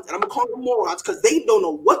morons, and I'm going to call them morons because they don't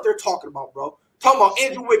know what they're talking about, bro. Talking about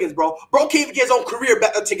Andrew Wiggins, bro. Bro can't even get his own career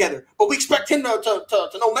together. But we expect him to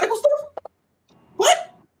know medical stuff? What?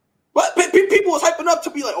 People was hyping up to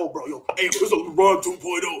be like, oh, bro, hey, it's a LeBron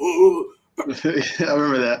 2.0. I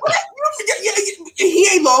remember that. What? Yeah, he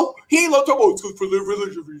ain't low. He ain't low. Talking about it's good for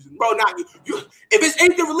religious reasons. Bro, you. If it's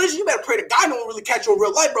anything religious, you better pray to God no one really catch you in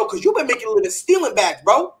real life, bro, because you've been making a living stealing bags,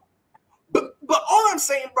 bro. But all I'm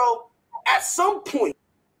saying, bro, at some point,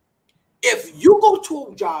 if you go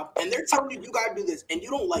to a job and they're telling you got to do this and you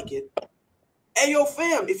don't like it, hey, yo,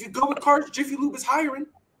 fam, if you go with cars, Jiffy Lube is hiring.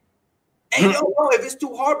 Hey, yo, bro, if it's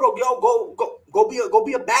too hard, bro, go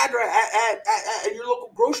be a bagger at your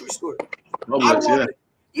local grocery store. You know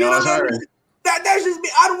what I mean? That's just me.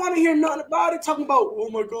 I don't want to hear nothing about it. Talking about, oh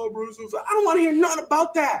my God, bro. I don't want to hear nothing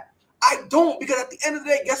about that. I don't, because at the end of the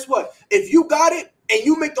day, guess what? If you got it and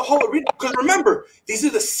you make the whole arena, because remember, these are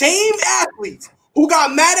the same athletes who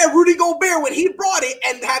got mad at Rudy Gobert when he brought it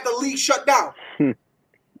and had the league shut down.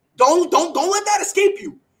 Don't let that escape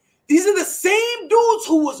you. These are the same dudes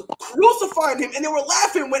who was crucifying him, and they were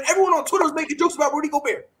laughing when everyone on Twitter was making jokes about Rudy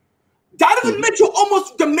Gobert. Donovan Mitchell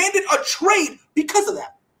almost demanded a trade because of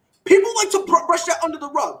that. People like to brush that under the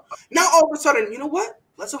rug. Now all of a sudden, you know what?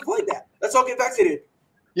 Let's avoid that. Let's all get vaccinated.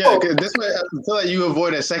 Yeah, because this way I feel like you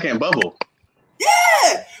avoid a second bubble.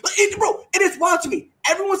 Yeah, bro, it is wild to me.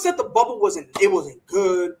 Everyone said the bubble wasn't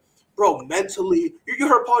good, bro. Mentally, you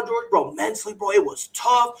heard Paul George, bro. Mentally, bro, it was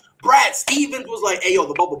tough. Brad Stevens was like, "Hey, yo,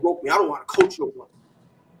 the bubble broke me. I don't want to coach no one."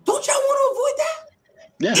 Don't y'all want to avoid that?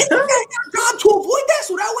 Yeah, Isn't that your job to avoid that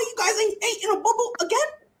so that way you guys ain't in a bubble again?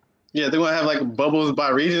 Yeah, they're gonna have like bubbles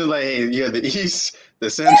by region. Like, hey, you have the East, the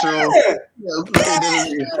Central.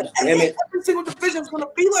 Every single division is gonna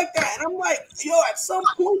be like that, and I'm like, yo, at some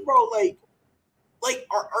point, bro, are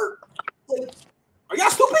y'all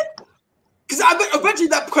stupid? Because eventually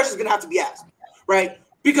that question is gonna have to be asked, right?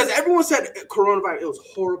 Because everyone said coronavirus, it was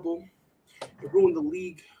horrible, it ruined the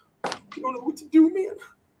league. You don't know what to do, man.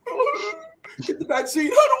 Get the vaccine. I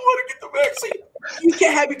don't want to get the vaccine. You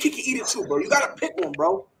can't have your cake and eat it too, bro. You gotta pick one,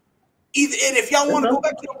 bro. And if y'all want to go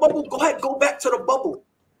back to the bubble, go ahead, go back to the bubble.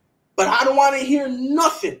 But I don't want to hear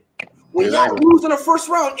nothing when y'all lose in the first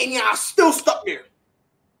round and y'all still stuck there.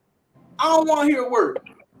 I don't want to hear a word.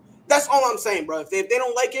 That's all I'm saying, bro. If they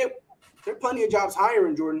don't like it, there are plenty of jobs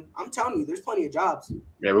hiring, Jordan. I'm telling you, there's plenty of jobs.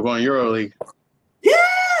 Yeah, we're going EuroLeague. Yeah.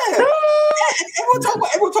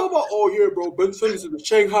 Everyone talk about, oh yeah, bro, Ben Simmons is the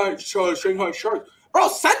Shanghai Sharks. Bro,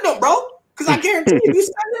 send them, bro. Because I guarantee if you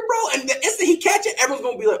send him, bro, and the instant he catch it, everyone's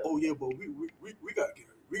gonna be like, "Oh yeah, bro, we gotta get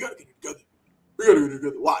it. We gotta get it together. We gotta get it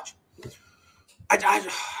together." Watch.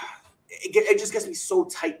 It just gets me so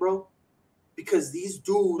tight, bro, because these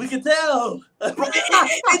dudes. We can tell. Bro, and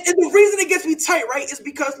the reason it gets me tight, right, is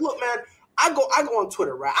because look, man, I go on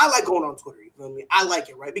Twitter, right? I like going on Twitter. You feel me? I like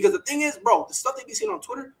it, right? Because the thing is, bro, the stuff they be seeing on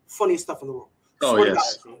Twitter, funniest stuff in the world. Oh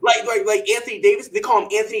yes. Like Anthony Davis, they call him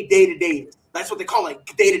Anthony Day to Davis. That's what they call him,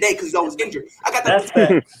 like day to day, because he's always injured. I got that.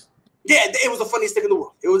 Yeah, it was the funniest thing in the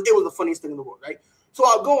world. It was the funniest thing in the world, right? So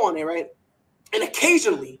I'll go on there, right? And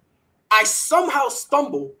occasionally, I somehow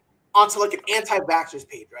stumble onto like an anti-vaxxers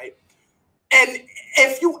page, right? And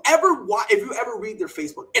if you ever read their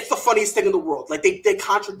Facebook, it's the funniest thing in the world. Like they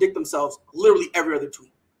contradict themselves literally every other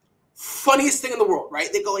tweet. Funniest thing in the world,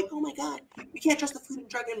 right? They go like, "Oh my God, we can't trust the Food and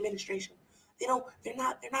Drug Administration. They're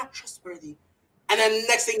not trustworthy." And then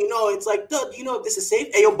next thing you know, it's like, "Duh, do you know if this is safe?"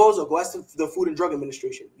 Hey, yo, Bozo, go ask the Food and Drug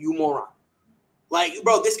Administration. You moron. Like,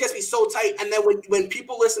 bro, this gets me so tight. And then when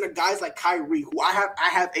people listen to guys like Kyrie, who I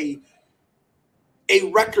have a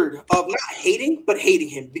record of not hating, but hating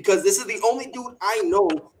him, because this is the only dude I know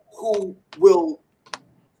who will,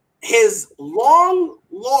 his long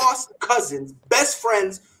lost cousin's best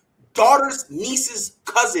friend's daughter's niece's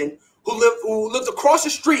cousin who lived across the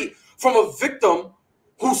street from a victim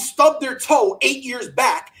who stubbed their toe 8 years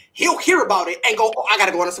back, he'll hear about it and go, "Oh, I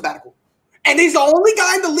gotta go on a sabbatical." And he's the only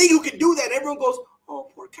guy in the league who can do that. And everyone goes, "Oh,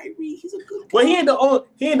 poor Kyrie, he's a good guy." Well, he ain't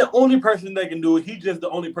the only person that can do it. He's just the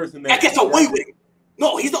only person that gets away with it.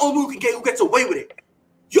 No, he's the only one who gets away with it.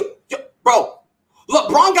 Bro,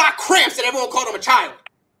 LeBron got cramps and everyone called him a child.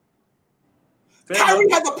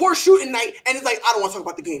 Kyrie had the poor shooting night, and he's like, "I don't want to talk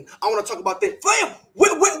about the game. I want to talk about this." Fam,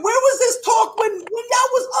 where was this talk when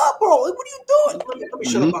y'all was up, bro? Like, what are you doing? Let me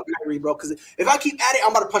shut up about Kyrie, bro, because if I keep at it,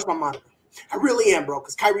 I'm about to punch my monitor. I really am, bro,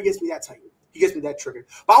 because Kyrie gets me that tight. He gets me that triggered.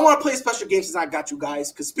 But I want to play a special game since I got you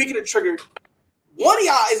guys, because speaking of triggered, one of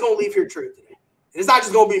y'all is going to leave here triggered today. And it's not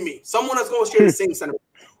just going to be me. Someone that's going to share the same sentiment.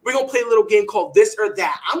 We're going to play a little game called This or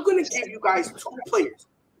That. I'm going to give you guys two players.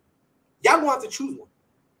 Y'all going to have to choose one.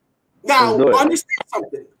 Now,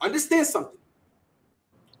 understand something.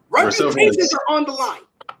 Reputations are on the line.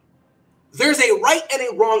 There's a right and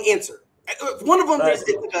a wrong answer. One of them is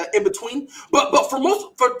in between, but for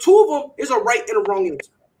two of them, there's a right and a wrong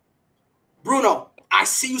answer. Bruno, I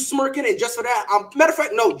see you smirking, and just for that, matter of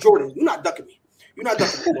fact, no, Jordan, you're not ducking me. You're not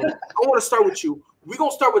ducking me. I want to start with you. We're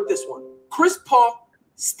gonna start with this one: Chris Paul,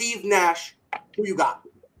 Steve Nash. Who you got?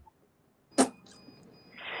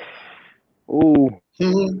 Ooh.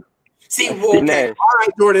 See, okay. All right,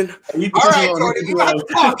 Jordan. You got to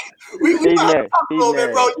talk. We got to talk a little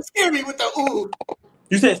bit, bro. You scared me with the ooh.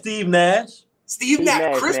 You said Steve Nash? Steve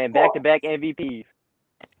Nash, Chris man, Paul. back-to-back MVPs.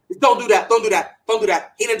 Don't do that.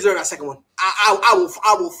 He didn't deserve that second one. I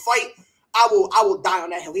will fight. I will die on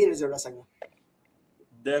that hill. He didn't deserve that second one.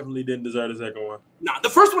 Definitely didn't deserve the second one. Nah, the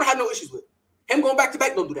first one I had no issues with. Him going back to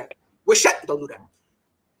back, don't do that. With Shaq, don't do that.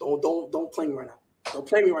 Don't play me right now. Don't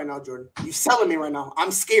play me right now, Jordan. You selling me right now.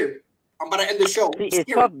 I'm scared. I'm about to end the show. See,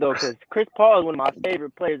 it's tough though, because Chris Paul is one of my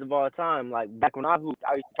favorite players of all time. Like back when I hooped,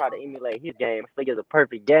 I used to try to emulate his game. I think it's a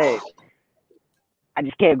perfect game. I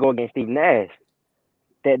just can't go against Steve Nash.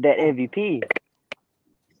 That MVP.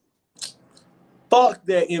 Fuck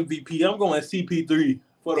that MVP. I'm going CP3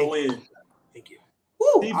 for the win. Thank you.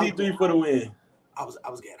 Woo, CP3 for the win. I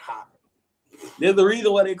was getting hot. There's the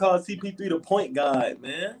reason why they call CP3 the point guard,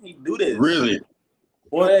 man. He do this. Really?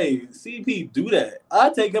 Boy, hey, CP do that. I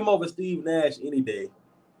take him over Steve Nash any day.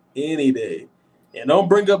 Any day. And don't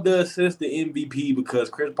bring up the assist to MVP because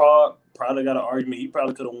Chris Paul probably got an argument. He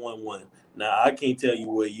probably could have won one. Now, I can't tell you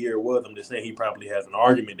what year it was. I'm just saying he probably has an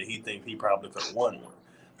argument that he thinks he probably could have won one.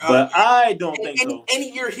 But I don't think so.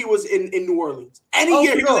 Any year he was in New Orleans. Any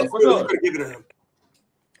year he was for sure. Give it to him.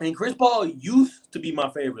 And Chris Paul used to be my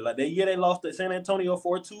favorite. Like that year they lost at San Antonio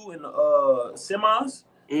 4-2 in the semis.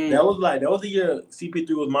 That was the year CP3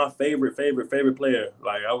 was my favorite player.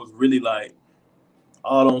 Like I was really like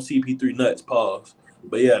all on CP3 nuts. Pause.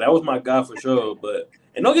 But yeah, that was my guy for sure.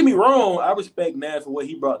 And don't get me wrong, I respect Nash for what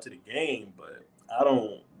he brought to the game, but I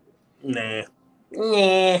don't. Nah.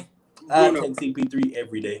 I take CP3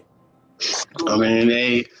 every day. I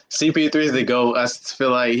mean, CP3 is the GOAT. I feel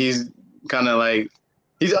like he's kind of like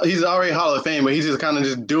he's already Hall of Fame, but he's just kind of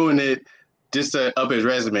just doing it just to up his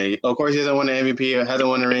resume. Of course, he hasn't won the MVP or hasn't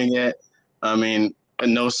won the ring yet. I mean,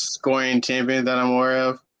 no scoring champion that I'm aware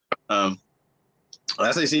of.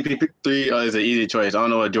 I say CP3 is an easy choice. I don't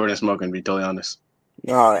know what Jordan's smoking, to be totally honest.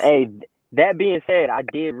 Hey, that being said, I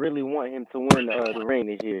did really want him to win the ring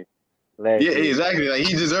this year. Yeah, exactly. Like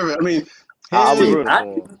he deserves it. I mean,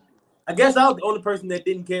 I guess I was the only person that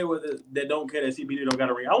didn't care that don't care that CP3 don't got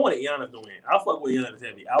a ring. I wanted Giannis to win. I fuck with Giannis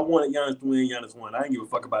heavy. I wanted Giannis to win. Giannis won. I didn't give a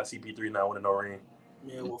fuck about CP3 not winning no ring.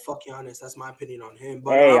 Yeah, well, fuck Giannis. That's my opinion on him.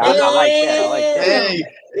 But hey, I like that. Hey,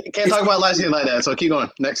 you can't talk about last year like that. So keep going.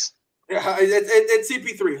 Next. Yeah, it's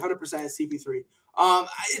CP3. 100% it's CP3.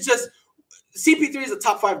 It's just CP3 is a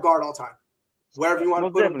top 5 guard all time. Wherever you want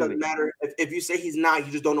to put him, doesn't matter. If you say he's not,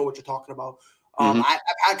 you just don't know what you're talking about. I've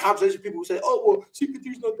had conversations with people who say, "Oh, well,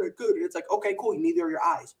 CP3's not that good." And it's like, okay, cool. Neither are your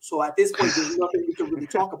eyes. So at this point, there's nothing we can really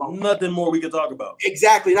talk about. Nothing more we can talk about.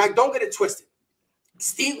 Exactly. Now, don't get it twisted.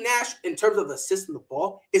 Steve Nash, in terms of assisting the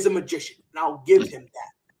ball, is a magician, and I'll give him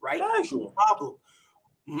that. Right? Actual problem.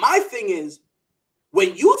 My thing is,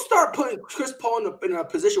 when you start putting Chris Paul in a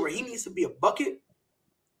position where he needs to be a bucket,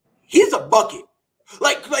 he's a bucket.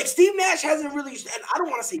 Like Steve Nash hasn't really, and I don't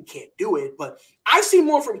want to say he can't do it, but I've seen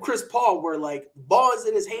more from Chris Paul where like the ball is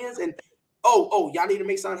in his hands and y'all need to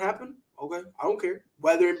make something happen. Okay, I don't care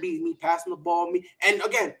whether it be me passing the ball, and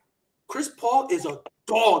again, Chris Paul is a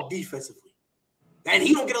dog defensively, and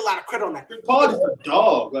he don't get a lot of credit on that. Chris Paul is a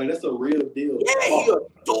dog, like that's a real deal. Yeah, he's a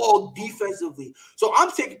dog defensively. So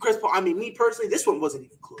I'm taking Chris Paul. I mean, me personally, this one wasn't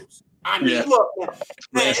even close. I mean, look,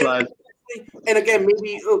 man, and again,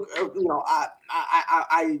 maybe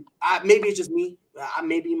I maybe it's just me.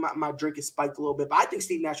 Maybe my drink is spiked a little bit, but I think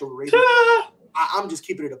Steve Nash overrated. I'm just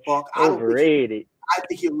keeping it a buck. Overrated. I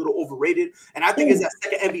think he's a little overrated, and I think it's that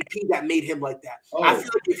second MVP that made him like that. I feel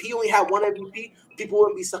like if he only had one MVP, people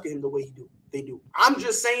wouldn't be sucking him the way they do. I'm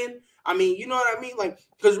just saying. I mean, you know what I mean? Like,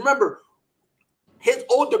 because remember, his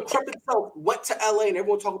old decrepit self went to LA, and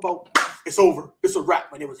everyone talked about it's over, it's a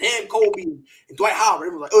wrap. And it was him, Kobe, and Dwight Howard.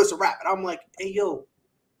 Everyone was like, oh, it's a wrap. And I'm like, hey, yo,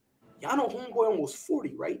 y'all know homeboy almost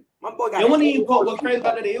 40, right? My boy got. What's crazy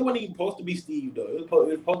about that? It wasn't even supposed to be Steve though. It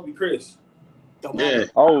was supposed to be Chris. Don't matter.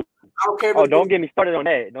 Oh. I don't care. Don't get me started on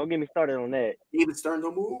that. Even Stern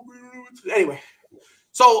don't move. Anyway,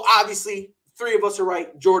 so obviously 3 of us are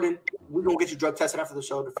right. Jordan, we're gonna get you drug tested after the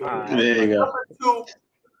show to figure it out. There you go. Number 2,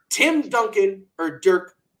 Tim Duncan or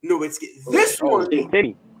Dirk Nowitzki. This one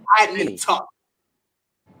had me tough.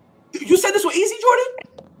 You said this was easy,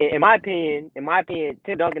 Jordan? In my opinion,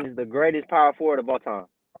 Tim Duncan is the greatest power forward of all time.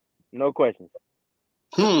 No questions.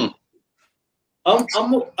 I'm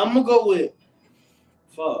gonna go with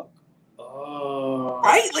fuck.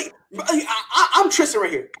 Right? Like I'm Tristan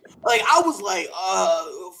right here. Like I was like,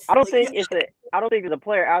 I don't think there's a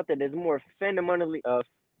player out there that's more fundamentally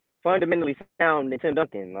sound than Tim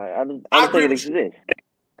Duncan. Like, I don't think it exists.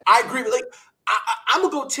 I agree. Like I'm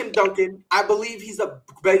gonna go Tim Duncan. I believe he's the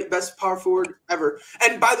best power forward ever.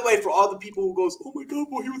 And by the way, for all the people who goes, oh my god,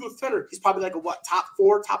 boy, he was a center. He's probably like a top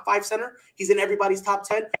 4, top 5 center. He's in everybody's top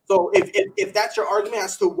 10. So if that's your argument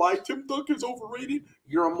as to why Tim Duncan's overrated,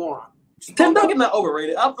 you're a moron. Tim Duncan not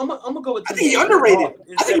overrated. I'm gonna go with. I think he's underrated.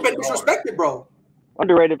 I think he's been disrespected, bro.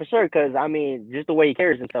 Underrated for sure, because I mean, just the way he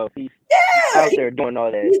carries himself, he's out there doing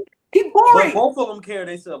all that. He But boring. both of them carry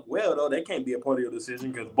themselves well, though. They can't be a part of your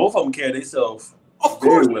decision because both of them carry themselves Of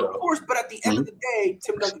very course, well. But at the end of the day,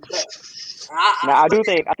 Tim Duncan's better. Now,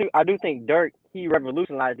 I do think Dirk, he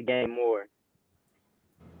revolutionized the game more.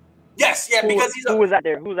 Yes, yeah, because who was out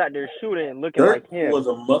there shooting and looking Dirk like him. was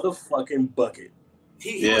a motherfucking bucket.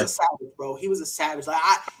 He was a savage, bro. He was a savage. Like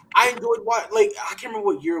I enjoyed what, like, I can't remember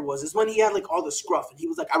what year it was. It's when he had like all the scruff and he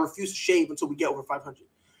was like, I refuse to shave until we get over 500.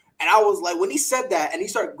 And I was like, when he said that and he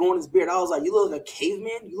started growing his beard, I was like, you look like a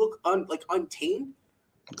caveman. You look untamed.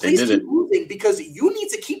 Please keep losing because you need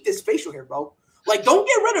to keep this facial hair, bro. Like, don't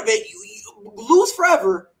get rid of it. You lose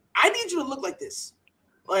forever. I need you to look like this.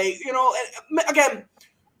 Like, you know, and again,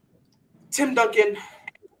 Tim Duncan,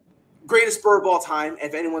 greatest Spur of all time.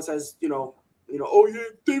 If anyone says, oh yeah,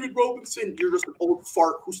 David Robinson, you're just an old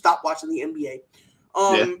fart who stopped watching the NBA.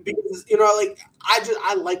 Because like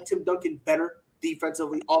I like Tim Duncan better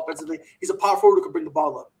defensively, offensively. He's a power forward who can bring the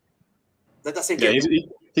ball up. That's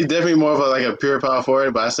he's definitely more of a pure power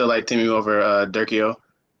forward, but I still like Timmy over Dirkio.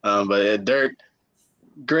 But Dirk,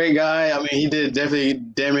 great guy. I mean, he did definitely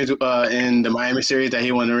damage in the Miami series that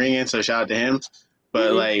he won the ring in, so shout out to him.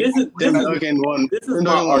 But Tim Duncan won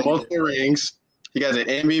multiple rings. He got an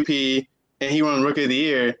MVP, and he won Rookie of the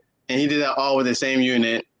Year, and he did that all with the same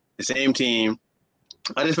unit, the same team.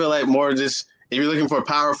 I just feel like more just if you're looking for a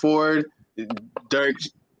power forward, Tim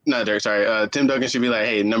Duncan should be like,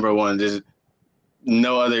 hey, number one. There's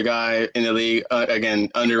no other guy in the league. Again,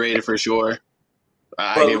 underrated for sure.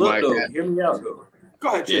 Hear me out, though. Go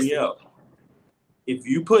ahead, hear me out. If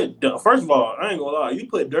you put, first of all, I ain't gonna lie, you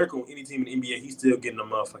put Dirk on any team in the NBA, he's still getting a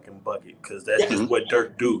motherfucking bucket because that's just what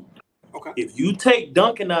Dirk do. Okay. If you take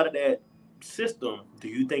Duncan out of that system, do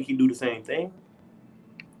you think he do the same thing?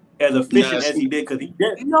 As efficient as he did, because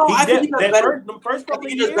I think he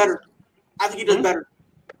does better. I think he does better.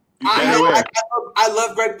 I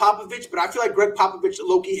love Greg Popovich, but I feel like Greg Popovich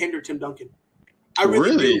low-key hindered Tim Duncan. I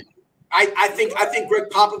really do. I think Greg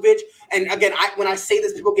Popovich, and again, when I say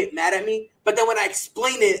this, people get mad at me, but then when I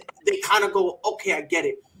explain it, they kind of go, okay, I get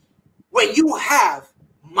it. When you have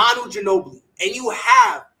Manu Ginobili and you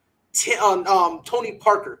have Tony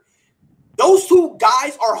Parker, those two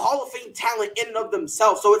guys are Hall of Fame talent in and of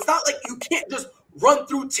themselves. So it's not like you can't just run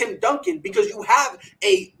through Tim Duncan because you have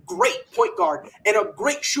a great point guard and a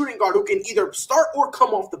great shooting guard who can either start or come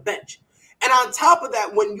off the bench. And on top of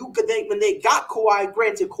that, when they got Kawhi,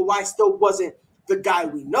 granted, Kawhi still wasn't the guy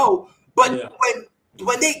we know, but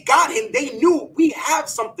when they got him, they knew we have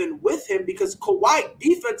something with him because Kawhi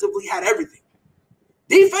defensively had everything.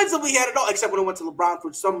 Defensively, he had it all, except when it went to LeBron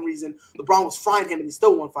for some reason. LeBron was frying him, and he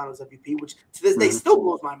still won Finals MVP, which to this day still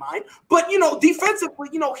blows my mind. But, defensively,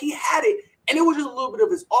 he had it, and it was just a little bit of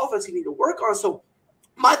his offense he needed to work on. So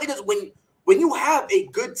my thing is when you have a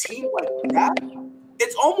good team like that,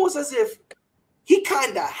 it's almost as if he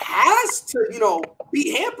kind of has to,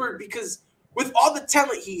 be hampered because with all the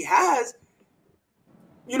talent he has,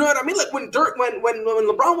 you know what I mean? Like when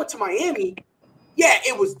LeBron went to Miami, yeah,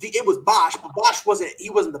 it was Bosh, but Bosh wasn't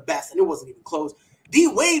the best, and it wasn't even close. D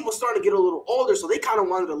Wade was starting to get a little older, so they kind of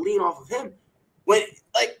wanted to lean off of him. When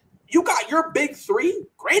you got your big three,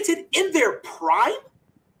 granted in their prime,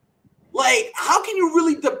 like how can you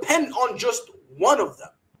really depend on just one of them?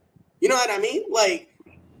 You know what I mean? Like,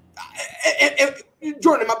 if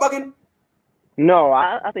Jordan, am I bugging? No,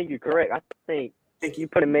 I think you're correct. I think you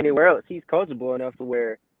put him anywhere else, he's coachable enough to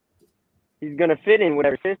where he's going to fit in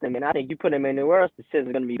whatever system, and I think you put him anywhere else, the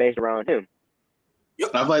system's going to be based around him.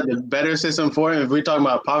 I feel like the better system for him, if we're talking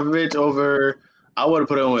about Popovich I would have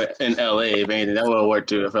put him in LA, if anything. That would have worked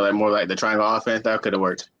too. I feel like more like the triangle offense, that could have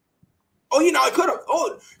worked. Oh, it could have.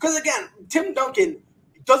 Oh, because again, Tim Duncan,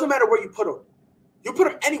 it doesn't matter where you put him. You put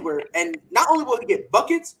him anywhere, and not only will he get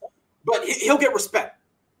buckets, but he'll get respect.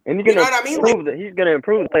 And he's going to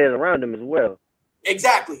improve the players around him as well.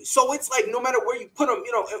 Exactly. So it's like no matter where you put him,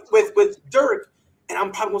 with Dirk, and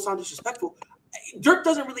I'm probably going to sound disrespectful, Dirk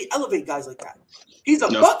doesn't really elevate guys like that. He's a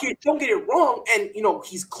bucket, don't get it wrong, and,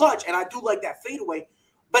 he's clutch, and I do like that fadeaway.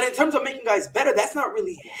 But in terms of making guys better, that's not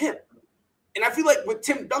really him. And I feel like with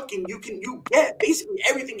Tim Duncan, you get basically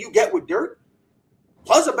everything you get with Dirk,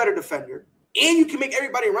 plus a better defender, and you can make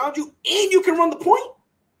everybody around you, and you can run the point.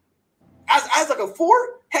 As like a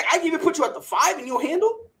 4, heck, I can even put you at the 5 and you'll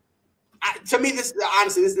handle. To me, this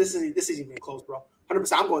isn't even close, bro.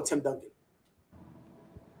 100%. I'm going Tim Duncan.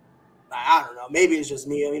 I don't know. Maybe it's just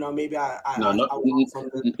me. Maybe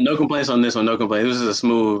no complaints on this one. No complaints. This is a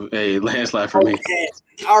smooth landslide for me.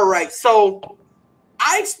 All right. So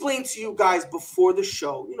I explained to you guys before the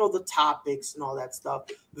show, you know, the topics and all that stuff.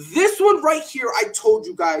 This one right here, I told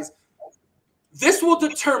you guys, this will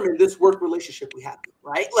determine this work relationship we have,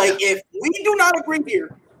 right? Like, if we do not agree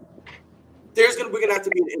here, we're gonna have to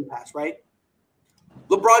be an impasse, right?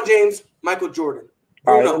 LeBron James, Michael Jordan.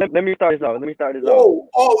 All right, let me start this off.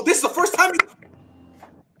 Oh, this is the first time.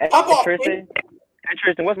 Pop off, Tristan. Hey,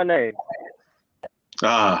 Tristan, what's my name?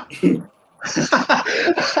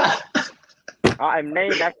 I'm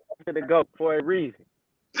named after the GOAT for a reason.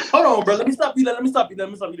 Hold on, bro. Let me stop you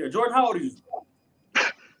there. Jordan, how old are you?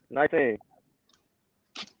 19.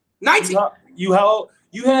 19. You how old?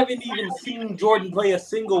 You haven't even seen Jordan play a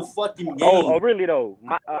single fucking game. Oh, really though?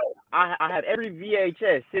 I have every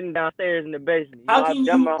VHS sitting downstairs in the basement. How can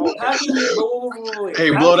you? Hey,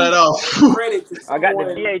 blow that off. Credit to I got the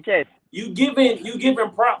VHS. You giving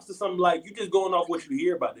props to something like you just going off what you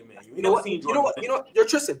hear about them, man. You know what? You know what? You're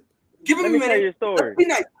Tristan. Give him a minute. Tell you a story. Let's be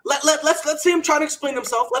nice. Let's see him try to explain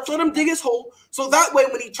himself. Let's let him dig his hole. So that way,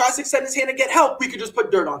 when he tries to extend his hand and get help, we can just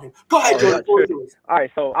put dirt on him. Go ahead, Jordan. All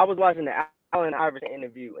right. So I was watching the Allen Iverson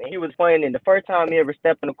interview, and he was playing in the first time he ever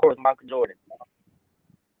stepped in the court with Michael Jordan.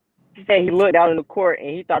 He said he looked out in the court and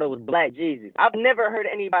he thought it was Black Jesus. I've never heard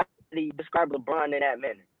anybody describe LeBron in that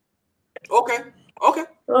manner. Okay. I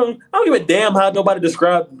don't give a damn how nobody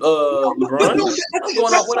described LeBron.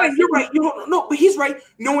 That's fine. You're right. No, but he's right.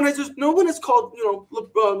 No one has called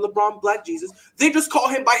LeBron Black Jesus. They just call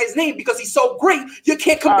him by his name because he's so great. You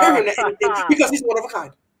can't compare him to anything because he's one of a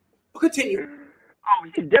kind. But continue. Oh,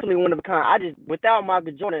 he's definitely one of a kind. Without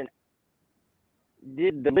Michael Jordan,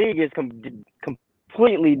 the league is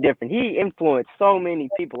completely different. He influenced so many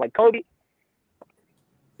people. Like Kobe,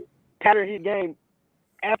 patterned his game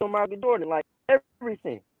after Michael Jordan, like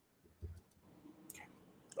everything.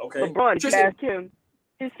 Okay. LeBron, if you ask him,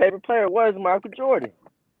 his favorite player was Michael Jordan.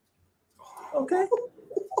 Okay. I'm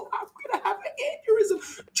gonna have an aneurysm.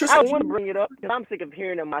 I don't want to bring it up because I'm sick of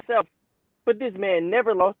hearing it myself. But this man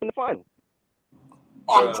never lost in the finals.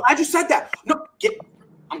 Oh, I'm glad you said that.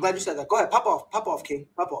 I'm glad you said that. Go ahead, pop off, King,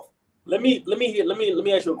 pop off. Let me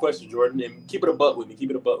ask you a question, Jordan, and keep it a buck with me.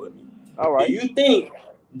 All right. Do you think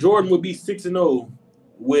Jordan would be 6-0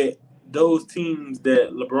 with those teams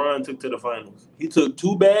that LeBron took to the finals? He took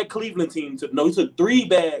 2 bad Cleveland teams. He took 3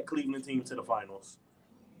 bad Cleveland teams to the finals.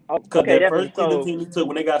 Because that first Cleveland team he took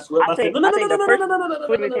when they got swept.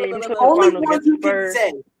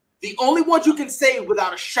 The only ones you can say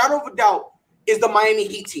without a shadow of a doubt is the Miami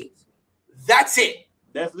Heat teams. That's it.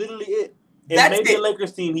 That's literally it. And maybe the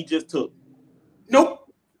Lakers team he just took.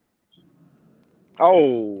 Nope.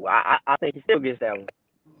 Oh, I think he still gets that one.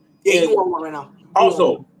 Yeah, you want one right now.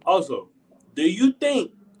 Also, do you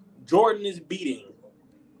think Jordan is beating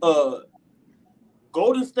a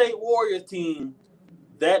Golden State Warriors team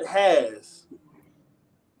that has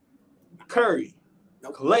Curry,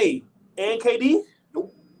 Clay, and KD?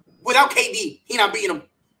 Nope. Without KD, he not beating them.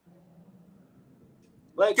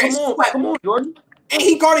 Like, come on, Jordan. And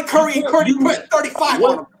he guarded Curry, and Curry put 35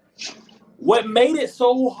 on him. What made it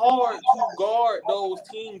so hard to guard those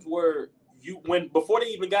teams were before they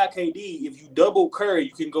even got KD, if you double Curry,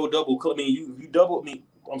 you can go double Clay. If you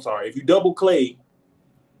double Clay,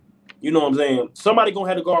 you know what I'm saying? Somebody gonna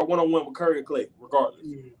have to guard one-on-one with Curry or Clay, regardless.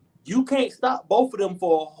 You can't stop both of them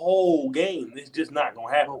for a whole game. It's just not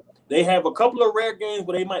gonna happen. They have a couple of rare games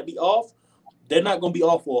where they might be off. They're not gonna be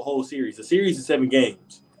off for a whole series. The series is 7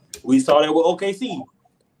 games. We saw that with OKC.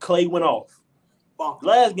 Clay went off. Bonkers.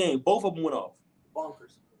 Last game, both of them went off.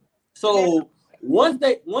 Bonkers. So once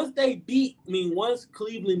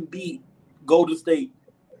Cleveland beat Golden State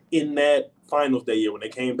in that finals that year when they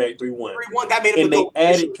came back 3-1, that made and they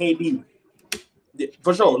added KD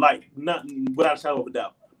for sure, like not without a shadow of a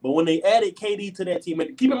doubt. But when they added KD to that team,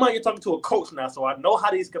 and keep in mind you're talking to a coach now, so I know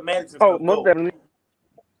how these schematics and stuff most go. definitely.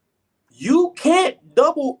 You can't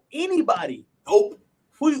double anybody. Nope.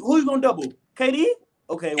 Who you gonna double? KD?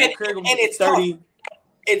 Okay, well, Curry gonna be 30. Tough.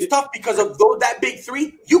 It's tough because of that big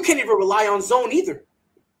 3. You can't even rely on zone either.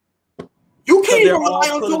 You can't even rely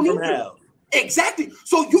on zone either. Exactly.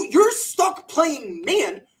 So you're stuck playing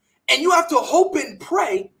man, and you have to hope and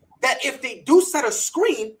pray that if they do set a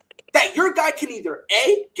screen, that your guy can either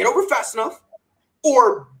A, get over fast enough,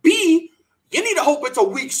 or B, you need to hope it's a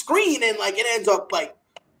weak screen and like it ends up like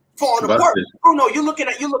falling apart. Oh no, you're looking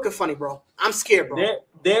funny, bro. I'm scared, bro.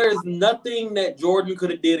 There is nothing that Jordan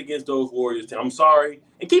could have did against those Warriors. I'm sorry.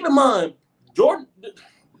 And keep in mind, Jordan,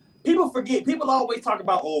 people forget. People always talk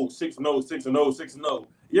about 6-0, 6-0, 6-0.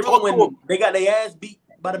 You remember when they got their ass beat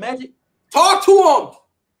by the Magic? Talk to him.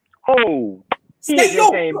 Oh, he had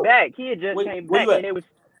just came back. And it was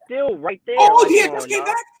still right there. Oh, he had just came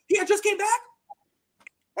back? He had just came back?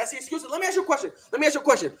 That's the excuse. Let me ask you a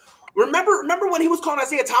question. Remember when he was calling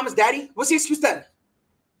Isaiah Thomas daddy? What's the excuse then?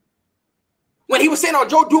 When he was sitting on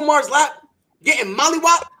Joe Dumars' lap, getting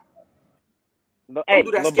mollywopped? Hey,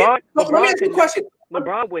 LeBron, let me ask you a question.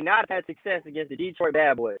 LeBron would not have had success against the Detroit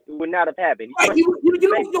Bad Boys. It would not have happened. Right, you're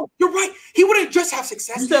right. He wouldn't just have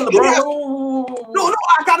success. You said LeBron? No,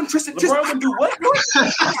 I got him, Tristan. LeBron would do what?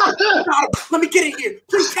 Let me get in here.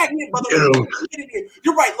 Please tag me in, brother. Let me get in here.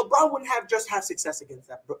 You're right. LeBron wouldn't have just have success against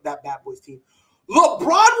that Bad Boys team.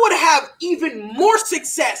 LeBron would have even more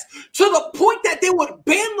success to the point that they would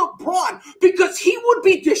ban LeBron because he would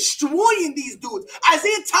be destroying these dudes.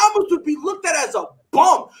 Isaiah Thomas would be looked at as a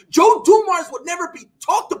bum. Joe Dumars would never be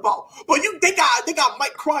talked about. But they got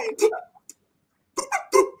Mike crying.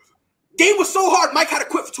 Game was so hard, Mike had to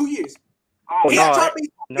quit for 2 years. He had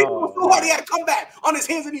was so hard, he had to come back on his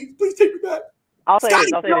hands and knees. Please take me back. I'll say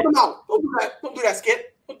this. Don't do that. Don't do that,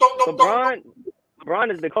 Skip.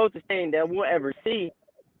 LeBron is the closest thing that we'll ever see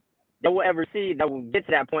that will get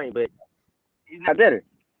to that point, but he's not better.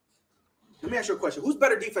 Let me ask you a question. Who's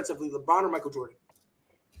better defensively, LeBron or Michael Jordan?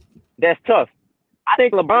 That's tough. I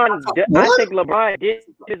think LeBron did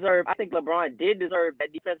deserve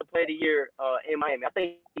that defensive player of the year in Miami. I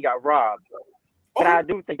think he got robbed. But I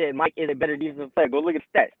do think that Mike is a better defensive player. Go look at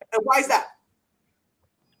the stats. And why is that?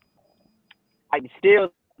 Like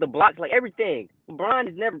steals, the blocks, like everything. LeBron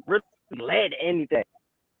has never really led anything.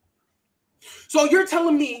 So you're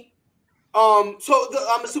telling me, I'm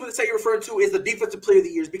assuming the set you're referring to is the defensive player of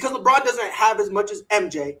the years because LeBron doesn't have as much as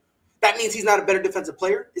MJ. That means he's not a better defensive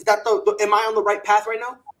player. Is that am I on the right path right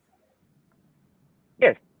now?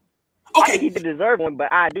 Yes. Okay. He did deserve one,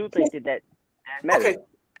 but I do think that matters. Okay.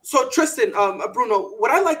 So Tristan, Bruno, what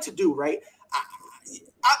I like to do, right?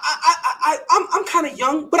 I'm kind of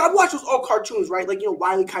young, but I watch those old cartoons, right? Like,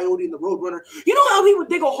 Wile E. Coyote and the Roadrunner. You know how he would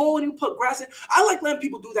dig a hole and he would put grass in? I like letting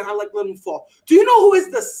people do that. I like letting them fall. Do you know who is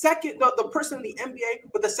the person in the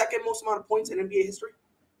NBA with the second most amount of points in NBA history?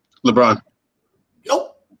 LeBron.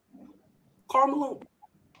 Nope. Karl Malone.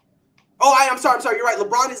 Oh, I'm sorry. You're right.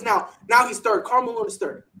 LeBron is now he's third. Karl Malone is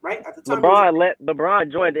third, right? At the time,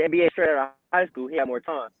 LeBron joined the NBA straight out of high school. He had more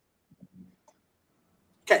time.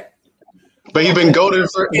 Okay. But he's been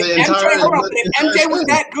goated for the entire.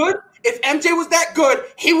 If MJ was that good,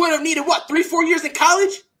 he would have needed 3-4 years in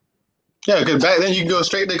college? Yeah, because back then you can go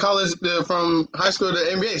straight to college from high school to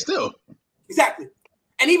NBA still. Exactly.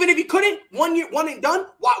 And even if he couldn't, 1 year, one and done,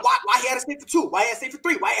 why he had to stay for 2? Why he had to stay for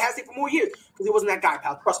 3? Why he had to stay for more years? Because he wasn't that guy,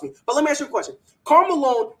 pal. Trust me. But let me ask you a question. Karl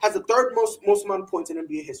Malone has the third most amount of points in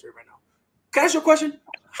NBA history right now. Can I ask you a question?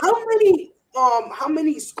 How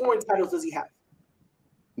many scoring titles does he have?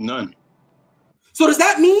 None. So does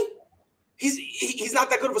that mean he's not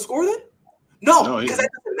that good of a scorer then? No, because that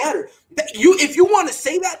doesn't matter. If you want to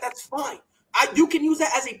say that, that's fine. You can use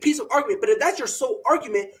that as a piece of argument. But if that's your sole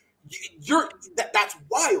argument, that's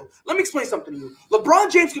wild. Let me explain something to you.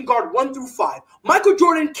 LeBron James can guard 1 through 5. Michael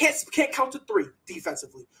Jordan can't count to 3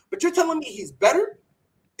 defensively. But you're telling me he's better?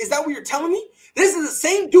 Is that what you're telling me? This is the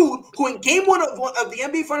same dude who in game one of the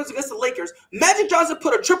NBA Finals against the Lakers, Magic Johnson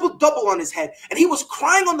put a triple-double on his head, and he was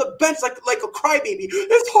crying on the bench like a crybaby.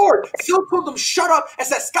 It's hard. Phil told him, shut up, and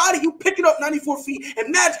said, Scotty, you pick it up 94 feet,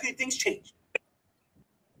 and magically things changed.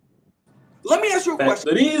 Let me ask you a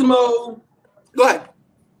question. Go ahead.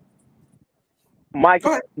 Mike's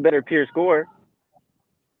better pure scorer.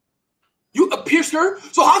 You a pure scorer?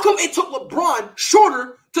 So how come it took LeBron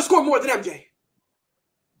shorter to score more than MJ?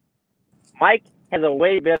 Mike has a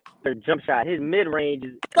way better jump shot. His mid-range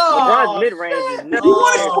is LeBron's mid-range is never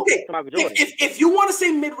If you want to say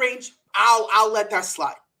mid-range, I'll let that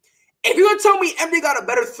slide. If you're gonna tell me MJ got a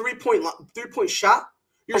better three-point shot,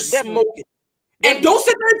 you're smoking. And don't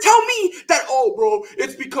sit there and tell me that, bro,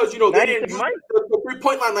 it's because they didn't use the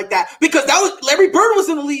three-point line like that. Because that was Larry Bird was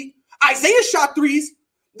in the league. Isaiah shot threes.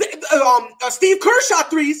 Steve Kerr shot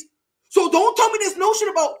threes. So don't tell me this notion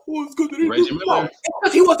about it's good that he did. No,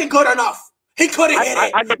 because he wasn't good enough. He couldn't hit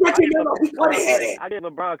it. I give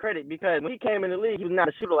LeBron credit because when he came in the league, he was not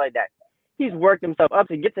a shooter like that. He's worked himself up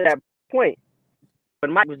to get to that point. But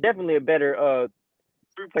Mike was definitely a better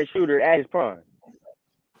three-point shooter at his prime.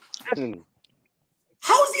 Definitely.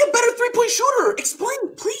 How is he a better three-point shooter?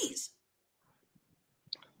 Explain, please.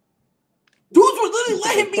 Dudes would literally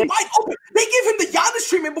let him be wide open. They gave him the Giannis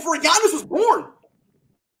treatment before Giannis was born.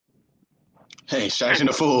 Hey, Shaq's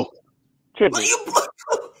a fool. Like, what?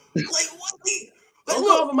 Don't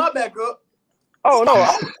go over my back up. Oh, no.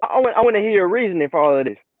 I want to hear your reasoning for all of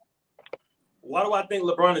this. Why do I think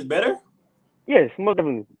LeBron is better? Yes, most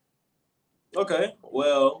definitely. Okay.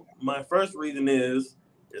 Well, my first reason is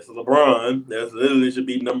It's LeBron. That's literally should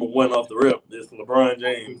be number one off the rip. It's LeBron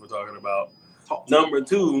James we're talking about. Number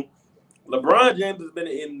two, LeBron James has been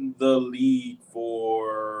in the league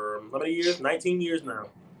for how many years? 19 years now.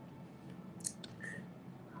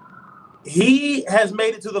 He has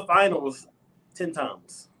made it to the finals 10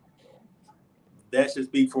 times. That should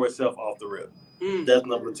speak for itself off the rip. That's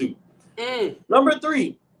number two. Number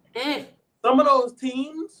three, some of those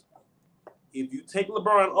teams, if you take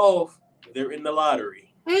LeBron off, they're in the lottery.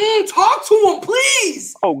 Talk to him,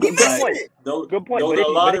 please. Oh, good point. Good point. Those But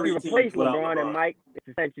are if you replace LeBron and Mike, it's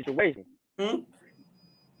the same situation.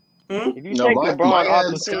 If you take LeBron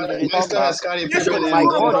off the team, and talk about Scottie Pippen, Mike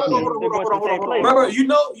on the team, they're going to the same place. Remember, you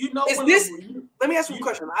know. Is this? Let me ask you a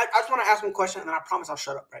question. I just want to ask one question, and I promise I'll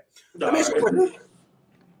shut up. Right? Let me ask you a question.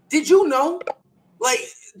 Did you know,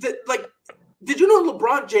 did you know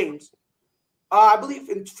LeBron James? I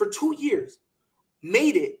believe for 2 years,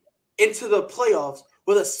 made it into the playoffs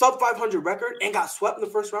with a sub 500 record and got swept in the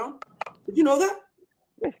first round. Did you know that?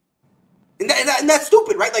 And that's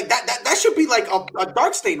stupid, right? Like that should be like a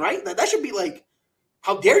dark stain, right? That should be like,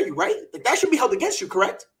 how dare you, right? Like that should be held against you,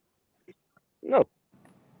 correct? No.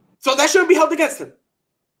 So that shouldn't be held against him.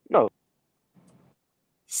 No.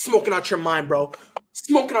 Smoking out your mind, bro.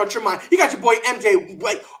 Smoking out your mind. You got your boy MJ,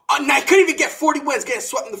 like, couldn't even get 40 wins, getting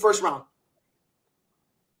swept in the first round.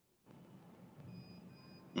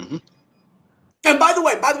 And by the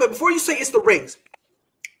way, before you say it's the rings,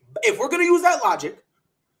 if we're gonna use that logic,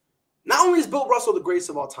 not only is Bill Russell the greatest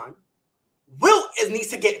of all time, Will needs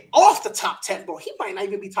to get off the top 10, bro. He might not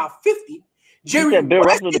even be top 50. Jerry, you said Bill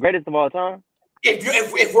Russell the greatest of all time?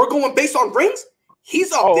 If we're going based on rings,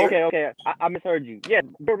 he's up there. Okay. I misheard you. Yeah,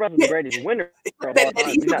 Bill Russell's the greatest winner of all time.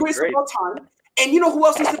 He's the greatest of all time. And you know who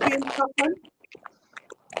else needs to be in the top 10?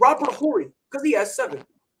 Robert Horry, because he has 7.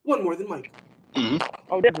 One more than Mike.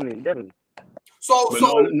 Oh, definitely. So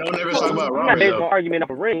no one ever talk about Robert. I'm not based on argument of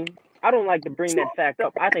a ring. I don't like to bring that fact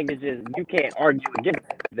up. I think it's just you can't argue against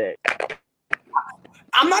that.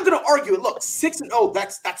 I'm not gonna argue it. Look, 6-0.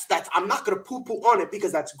 That's. I'm not gonna poo-poo on it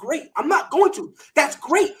because that's great. I'm not going to. That's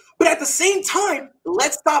great. But at the same time,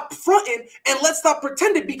 let's stop fronting and let's stop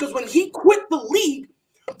pretending, because when he quit the league,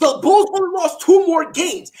 the Bulls only lost 2 more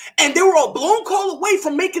games, and they were a blown call away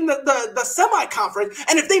from making the semi-conference.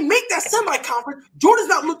 And if they make that semi-conference, Jordan's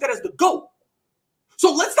not looked at as the GOAT.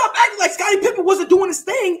 So let's stop acting like Scottie Pippen wasn't doing his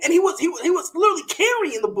thing, and he was literally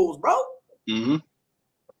carrying the Bulls, bro.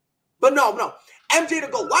 But no, MJ to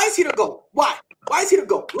go. Why is he to go? Why is he to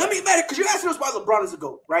go? Let me admit it, because you're asking us why LeBron is a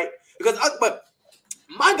GOAT, right? But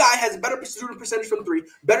my guy has a better shooting percentage from 3,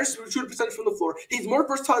 better shooting percentage from the floor. He's more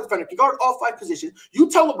versatile defender. He can guard all 5 positions. You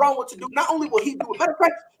tell LeBron what to do. Not only will he do it, matter of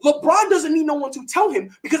fact, LeBron doesn't need no one to tell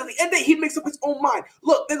him, because at the end of the day, he makes up his own mind.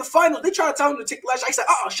 Look, in the finals, they try to tell him to take the last shot. He said,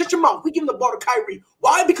 shut your mouth. We give him the ball to Kyrie.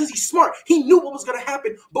 Why? Because he's smart. He knew what was going to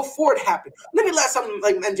happen before it happened. Let me last time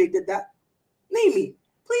like MJ did that. Name me,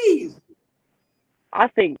 please. I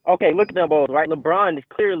think, okay, look at them both, right? LeBron is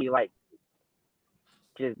clearly like,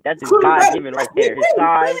 that's his God given right there. His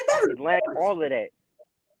size, his length, all of that.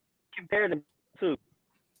 Compared to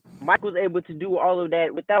Mike was able to do all of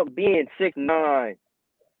that without being 6'9",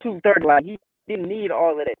 230. Like, he didn't need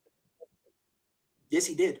all of that. Yes,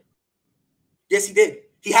 he did.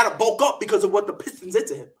 He had to bulk up because of what the Pistons did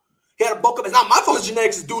to him. He had to bulk up. It's not my fault his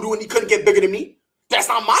genetics is doo-doo and he couldn't get bigger than me. That's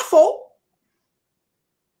not my fault.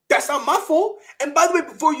 And by the way,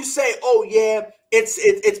 before you say, oh, yeah,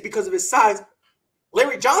 it's because of his size,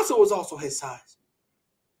 Larry Johnson was also his size.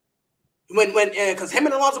 Because him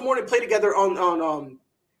and Alonzo Mourning played together on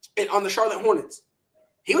the Charlotte Hornets.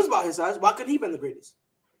 He was about his size. Why couldn't he be the greatest?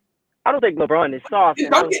 I don't think LeBron is soft.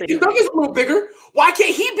 Duncan's a little bigger. Why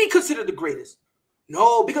can't he be considered the greatest?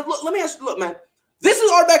 No, because look, let me ask you. Look, man, this is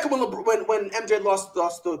our back when MJ lost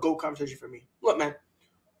the GOAT conversation for me. Look, man,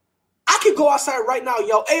 I could go outside right now,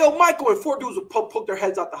 yell, "Hey, yo, Michael," and 4 dudes would poke their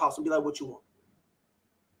heads out the house and be like, "What you want?"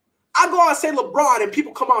 I go out and say LeBron, and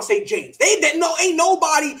people come out and say James. They no, ain't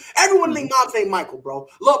nobody. Everyone in their mom's name Michael, bro.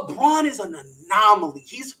 LeBron is an anomaly.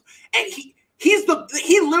 He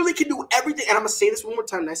literally can do everything. And I'm gonna say this one more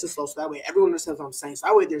time, nice and slow, so that way everyone understands what I'm saying. So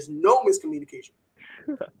that way there's no miscommunication.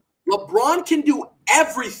 LeBron can do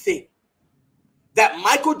everything that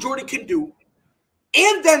Michael Jordan can do,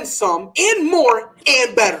 and then some, and more,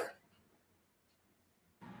 and better.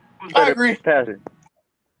 I agree.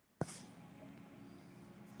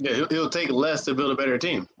 Yeah, he'll take less to build a better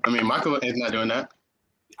team. I mean, Michael is not doing that.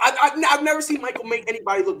 I've never seen Michael make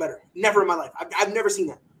anybody look better. Never in my life. I've never seen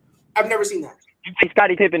that. You think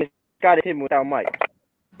Scottie Pippen is Scottie Pippen without Mike?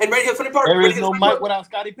 And right here, funny part. There is no Mike without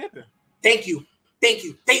Scottie Pippen. Thank you.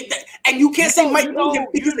 And you can't say Mike.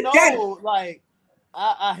 Like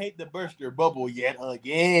I hate to burst your bubble yet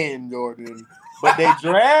again, Jordan. But they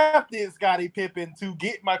drafted Scottie Pippen to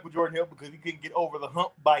get Michael Jordan help because he couldn't get over the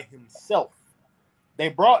hump by himself. They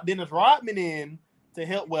brought Dennis Rodman in to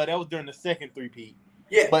help. Well, that was during the second three-peat.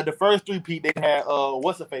 Yeah. But the first three-peat, they had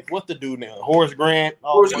what's the face? What's the dude now? Horace Grant.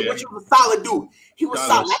 Which was a solid dude. He was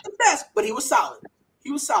Dollars. solid. Not the best, but he was solid.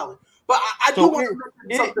 He was solid. But I do want to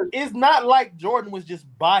mention something. It's not like Jordan was just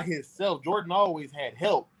by himself. Jordan always had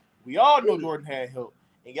help. We all know Jordan had help.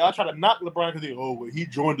 And y'all try to knock LeBron because he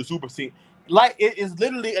joined the super team. Like, it is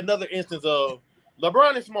literally another instance of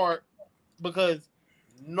LeBron is smart because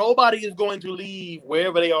nobody is going to leave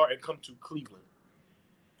wherever they are and come to Cleveland.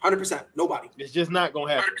 100%. Nobody. It's just not going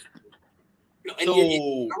to happen. No, So,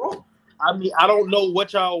 you're not wrong. I mean, I don't know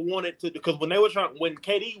what y'all wanted to do because when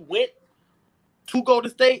KD went to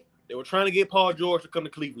Golden State, they were trying to get Paul George to come to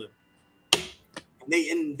Cleveland.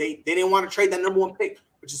 They didn't want to trade that number one pick,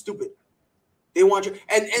 which is stupid. They want to,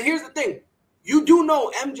 and here's the thing, you do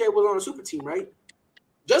know MJ was on a super team, right?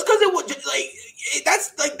 Just because it was just like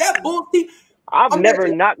that's like that bull team. I've never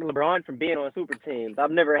knocked LeBron from being on super teams.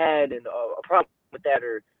 I've never had a problem with that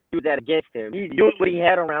or use that against him. He used what he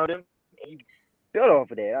had around him, and he built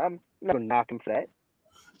off of that. I'm not gonna knock him for that.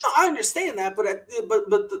 No, I understand that, but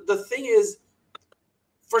the thing is,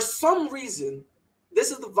 for some reason,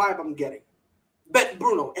 this is the vibe I'm getting. But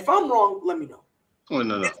Bruno, if I'm wrong, let me know. Oh,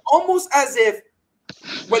 no. It's almost as if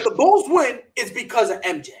when the Bulls win, it's because of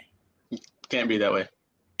MJ. Can't be that way.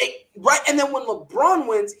 Right? And then when LeBron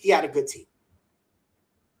wins, he had a good team.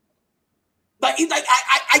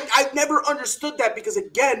 I've never understood that because,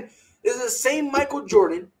 again, this is the same Michael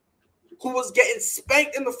Jordan who was getting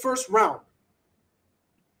spanked in the first round.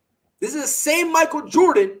 This is the same Michael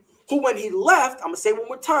Jordan who, when he left, I'm going to say one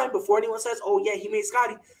more time before anyone says, oh, yeah, he made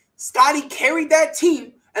Scottie. Scottie carried that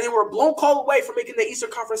team, and they were a blown call away from making the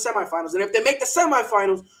Eastern Conference semifinals. And if they make the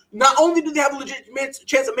semifinals, not only do they have a legitimate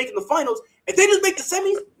chance of making the finals, if they just make the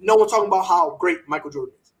semis, no one's talking about how great Michael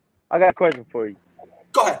Jordan is. I got a question for you.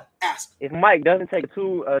 Go ahead, ask. If Mike doesn't take a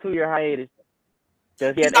two-year hiatus,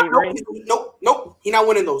 does he have 8 rings? Nope. He's not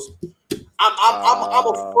winning those. I'm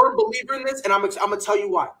a firm believer in this, and I'm gonna tell you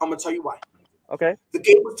why. Okay. The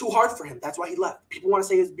game was too hard for him. That's why he left. People want to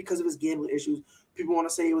say it's because of his gambling issues. People want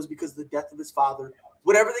to say it was because of the death of his father.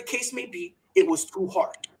 Whatever the case may be, it was too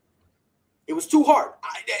hard. It was too hard.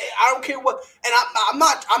 I don't care what. And I'm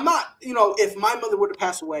not. You know, if my mother were to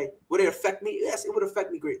pass away, would it affect me? Yes, it would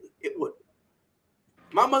affect me greatly. It would.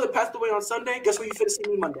 My mother passed away on Sunday. Guess where you finna see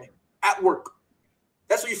me Monday? At work.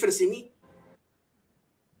 That's where you finna see me.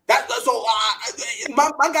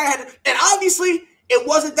 My guy had, and obviously it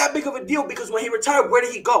wasn't that big of a deal because when he retired, where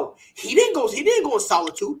did he go? He didn't go in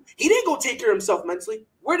solitude. He didn't go take care of himself mentally.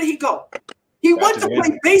 Where did he go? He went to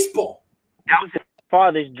play baseball. That was his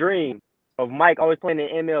father's dream of Mike always playing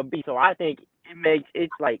in MLB. So I think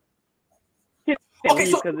it's like. Okay,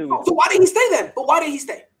 so why did he stay then? But why did he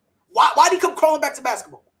stay? Why did he come crawling back to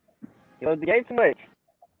basketball? He loves the game too much.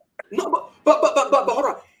 No, but hold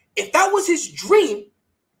on. If that was his dream,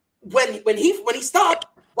 when he stopped,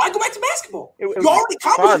 why go back to basketball? You already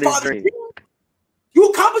accomplished your father's dream. You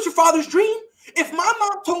accomplished your father's dream. If my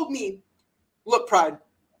mom told me, look, Pride,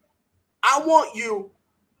 I want you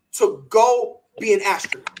to go be an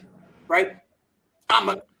astronaut, right?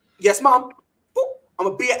 Yes, Mom. I'm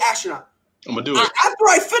going to be an astronaut. I'm going to do it. After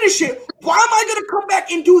I finish it, why am I going to come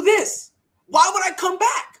back and do this? Why would I come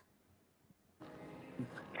back?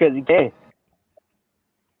 Because he can.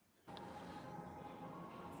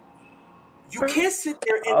 You can't sit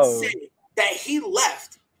there and say that he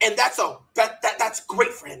left, and that's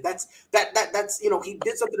great for him. That's he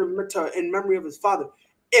did something in memory of his father.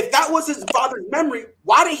 If that was his father's memory,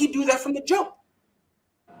 why did he do that from the jump?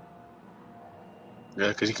 Yeah,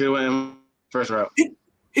 because he could have went in first round.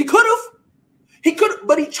 He could have,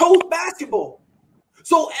 but he chose basketball.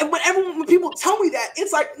 So when people tell me that,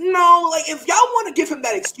 it's like, no, like if y'all want to give him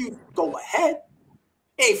that excuse, go ahead.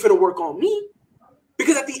 It ain't finna work on me.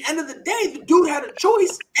 Because at the end of the day, the dude had a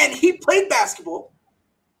choice, and he played basketball.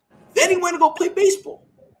 Then he went to go play baseball.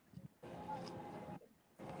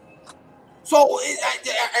 So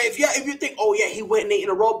if you think, oh yeah, he went 8 in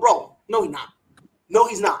a row, bro, no, he's not. No,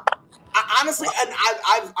 he's not. Honestly, and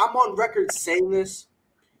I'm on record saying this.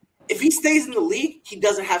 If he stays in the league, he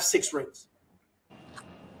doesn't have 6 rings.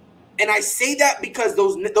 And I say that because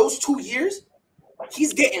those 2 years,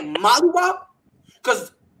 he's getting mollywopped.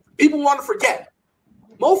 Because people want to forget.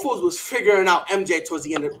 Mofos was figuring out MJ towards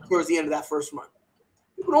the end of that first run.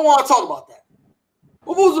 People don't want to talk about that.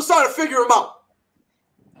 Mofos was trying to figure him out.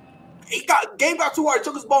 Game got too hard,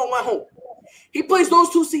 took his ball and went home. He plays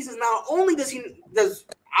those 2 seasons. Not only does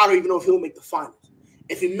I don't even know if he'll make the finals.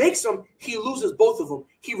 If he makes them, he loses both of them.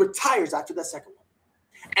 He retires after that second one.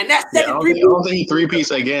 And that Yeah, second I don't think he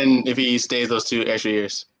three-peats again if he stays those 2 extra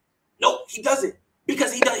years. No, he doesn't.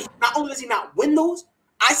 Because he does. Not only does he not win those,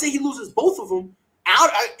 I say he loses both of them.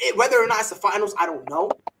 Whether or not it's the finals, I don't know.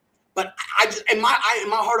 But I just in my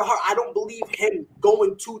heart of heart, I don't believe him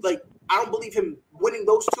going to I don't believe him winning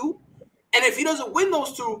those 2. And if he doesn't win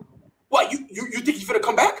those 2, what you think he's gonna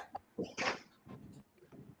come back?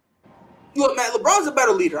 Look, man, LeBron's a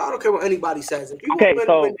better leader. I don't care what anybody says. So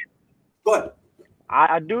go ahead.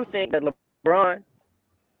 I do think that LeBron.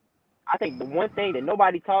 I think the one thing that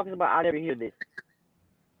nobody talks about, I never hear this.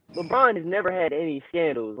 LeBron has never had any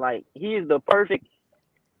scandals. Like he is the perfect.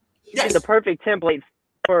 Yes. He's the perfect template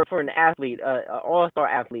for an athlete, an all-star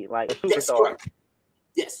athlete, like a superstar.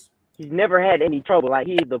 Yes. He's never had any trouble. Like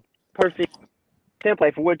he's the perfect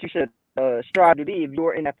template for what you should strive to be if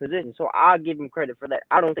you're in that position. So I'll give him credit for that.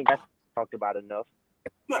 I don't think that's talked about enough.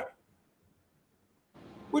 Right.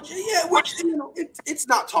 Which it's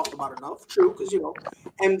not talked about enough. True, because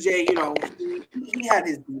MJ, he had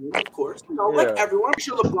his demons, of course. Like everyone. I'm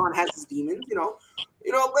sure LeBron has his demons. But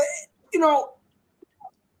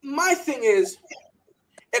my thing is,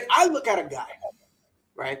 if I look at a guy,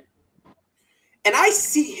 right, and I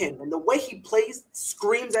see him and the way he plays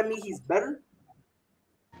screams at me, he's better.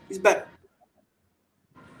 He's better.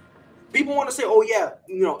 People want to say, "Oh yeah,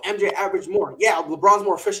 MJ averaged more." Yeah, LeBron's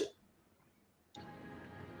more efficient.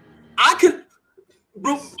 I could,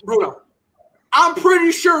 Bruno. I'm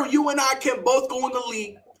pretty sure you and I can both go in the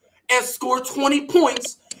league and score 20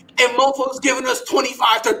 points, and motherfuckers giving us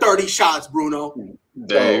 25 to 30 shots, Bruno.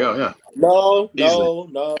 There you go. Yeah. No, hell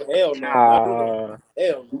no. Hell no.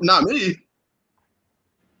 Not me.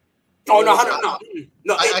 Oh no.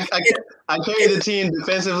 I carry the team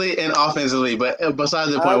defensively and offensively, but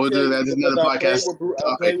besides the point, we'll do that. This is another podcast.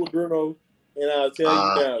 I'll play with Bruno, and I'll tell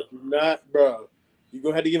you now, do not, bro. You're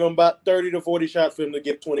going to have to give him about 30 to 40 shots for him to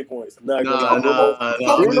get 20 points. No. Bruno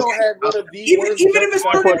had one of the worst even if it's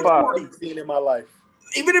 30 to 40 I've seen in my life.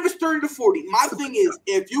 Even if it's 30 to 40, my thing is,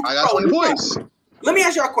 if you I got 20 points. Let me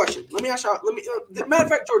ask you a question. Matter of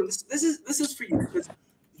fact, Jordan, this is for you because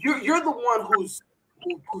you're the one who's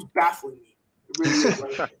baffling me. It really is,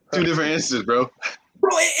 right? 2 different instances, bro.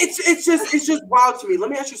 Bro, it's just wild to me. Let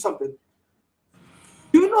me ask you something.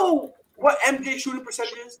 Do you know what MJ shooting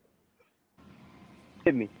percentage is?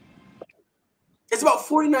 Hit me. It's about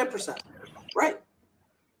 49%, right?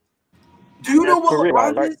 Do you know what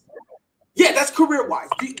LeBron right? is? Yeah, that's career-wise.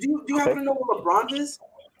 Do you happen to know what LeBron is?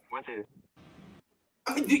 What's it?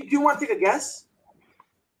 I mean, do you want to take a guess?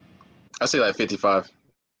 I say like 55.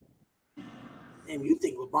 Damn, you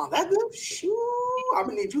think LeBron that good? Shoo, I'm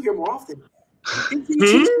gonna need you here more often.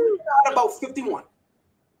 He's about 51.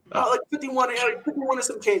 Like 51 and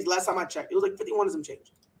some change. Last time I checked, it was like 51 and some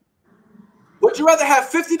change. Would you rather have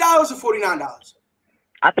 $50 or $49?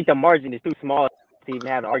 I think the margin is too small to even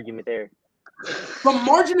have an argument there. The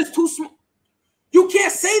margin is too small. You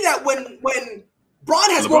can't say that when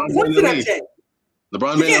Bron has more points than MJ.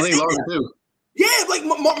 LeBron been in the league longer too. Yeah, like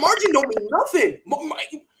margin don't mean nothing.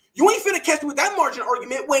 You ain't finna catch me with that margin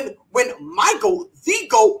argument when my GOAT, the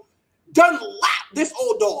GOAT, done lapped this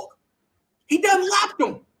old dog. He done lapped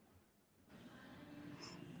him.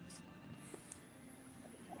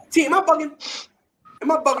 T, am I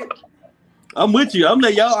bugging? I'm with you. I'm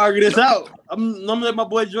letting y'all argue this out. I'm gonna let my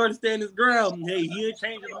boy Jordan stand his ground. Hey, he ain't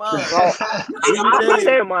changing his mind. I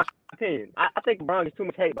stand my opinion. I think LeBron is too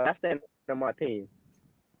much hate, but I stand in my opinion.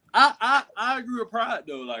 I agree with Pride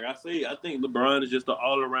though. Like I think LeBron is just an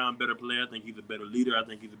all around better player. I think he's a better leader. I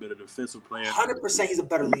think he's a better defensive player. 100%, he's a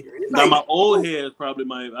better leader. Now my old heads probably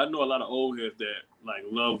might. I know a lot of old heads that like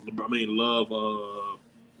love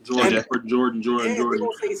Jordan.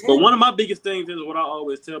 But one of my biggest things is what I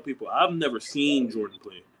always tell people. I've never seen Jordan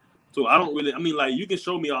play, so I don't really. I mean, like you can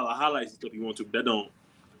show me all the highlights and stuff you want to, but that don't.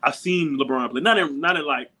 I've seen LeBron play, not in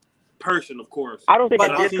like person, of course. I don't think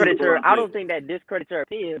that discredits your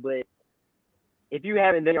opinion, but if you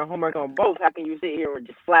haven't done your homework on both, how can you sit here and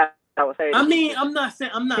just flat out say? I mean, I'm not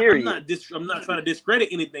trying to discredit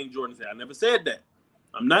anything Jordan said. I never said that.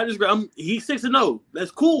 I'm not discrediting. He's 6-0. That's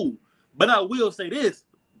cool. But I will say this: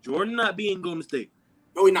 Jordan not being Golden State.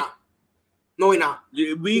 No, he not.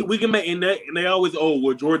 Yeah, we can make and they always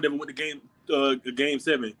Jordan never went to game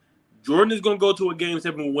 7. Jordan is gonna go to a game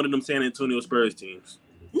 7 with one of them San Antonio Spurs teams.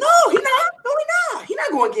 No, he not. He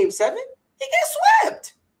not going game 7. He gets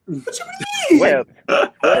swept. What you mean?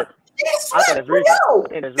 He gets swept.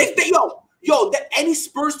 Any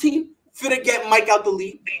Spurs team finna get Mike out the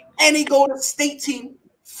league. Any Golden State team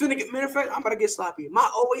finna get. Matter of fact, I'm about to get sloppy. My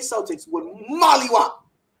OA Celtics would mollywop.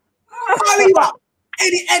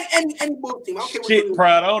 any Bulls team. I don't care what Shit,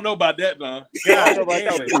 Pride. I don't know about that, man. I don't know about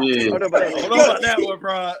that one. Yeah. I don't know about that I one. don't know about that one,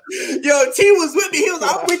 Pride. Yo, T was with me. He was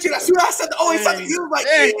like, I'm with you. As soon as I said the he was like,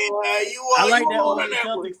 Hey. yeah, you I are. like you that are one on that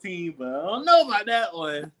one. Celtics team, but I don't know about that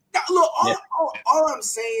one. Look, all I'm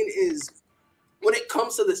saying is, when it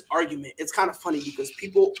comes to this argument, it's kind of funny because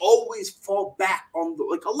people always fall back on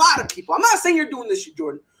like a lot of people. I'm not saying you're doing this shit,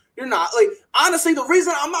 Jordan. You're not. Like, honestly, the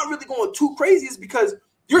reason I'm not really going too crazy is because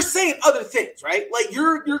you're saying other things, right? Like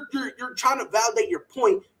you're trying to validate your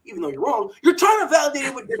point, even though you're wrong. You're trying to validate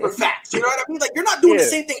it with different facts. You know what I mean? Like you're not doing the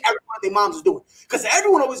same thing everyone their moms is doing. Because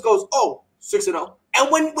everyone always goes, oh, 6-0.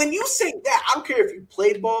 And when you say that, I don't care if you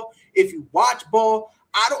played ball, if you watch ball,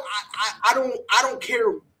 I don't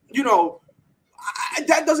care, you know.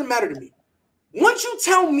 That doesn't matter to me. Once you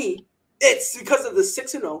tell me it's because of the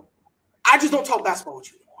 6-0, I just don't talk basketball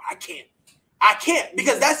with you anymore. I can't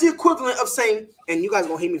because that's the equivalent of saying, and you guys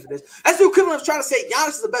gonna hate me for this. That's the equivalent of trying to say Giannis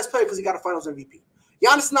is the best player because he got a Finals MVP.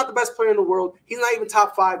 Giannis is not the best player in the world. He's not even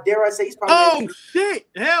top 5. Dare I say he's probably? Oh shit!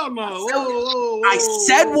 Hell no! Whoa, I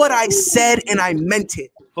said what I said and I meant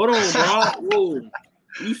it. Hold on, bro. Whoa,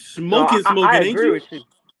 you smoking? I ain't agree you? with you.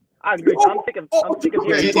 I agree. I'm sick of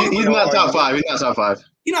He's not top 5. He's not top 5.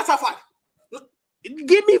 He's not top 5.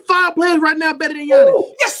 Give me 5 players right now better than Giannis.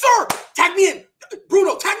 Ooh, yes, sir. Tag me in,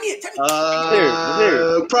 Bruno. Tag me in.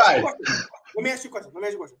 Pride. Let me ask you a question.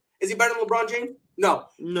 Is he better than LeBron James? No.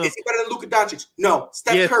 No. Is he better than Luka Doncic? No.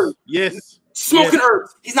 Steph Yes. Curry? Yes. Smoking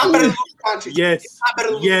herbs. He's not better than Luka Doncic. Yes. He's not better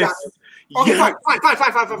than Luka Yes. Doncic. Okay, Yes.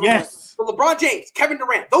 fine. Yes. So LeBron James, Kevin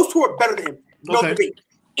Durant, those two are better than him. No Okay. debate.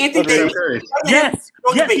 Anthony Davis. Yes.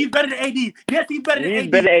 No Yes, debate. he's better than AD. Yes, he's better than He's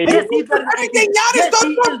AD. better than AD. Yes, he's better than AD. Everything Giannis Yes, does he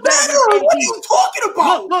is is better better. than What are AD. you talking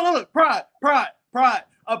about? Look. Pride.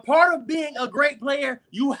 A part of being a great player,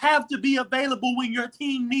 you have to be available when your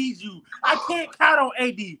team needs you. I can't count on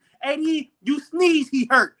AD. AD, you sneeze, he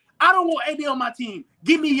hurt. I don't want AD on my team.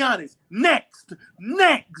 Give me Giannis. Next.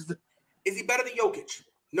 Is he better than Jokic?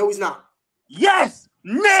 No, he's not. Yes.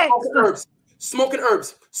 Next. Smoking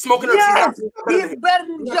herbs. Yes. He's He's better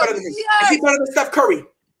than Jokic. Is Yes. he better than Steph Curry?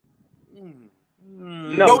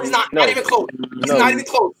 No, he's not. Not even close. He's not even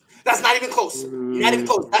close. That's not even close. Not even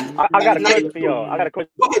close. I got a question for y'all.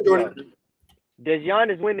 Go ahead, Jordan. Does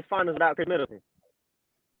Giannis win the finals without Chris Middleton?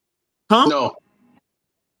 Huh? No.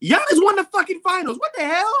 Giannis won the fucking finals. What the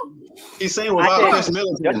hell? He's saying without Chris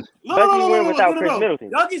Middleton. Does he win without Chris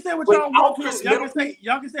Middleton? Y'all can say what y'all want to.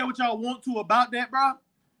 Y'all can say what y'all want to about that, bro.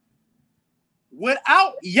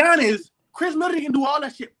 Without Giannis, Chris Middleton can do all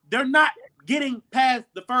that shit. They're not getting past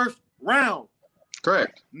the first round.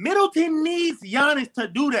 Correct. Middleton needs Giannis to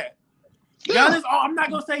do that. Yeah. Giannis, I'm not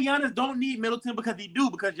gonna say Giannis don't need Middleton because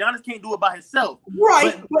Giannis can't do it by himself.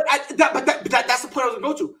 Right, but that's the point I was gonna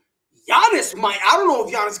go to. Giannis might. I don't know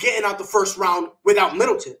if Giannis getting out the first round without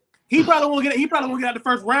Middleton. He probably won't get out the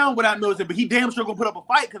first round without Middleton, but he damn sure gonna put up a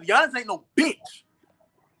fight because Giannis ain't no bitch.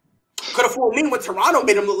 Could have fooled me when Toronto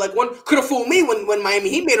made him look like one. Could have fooled me when Miami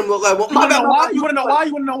Heat made him look like one. You want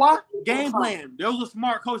to know why? Game plan. There was a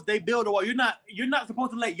smart coach. They build a wall. You're not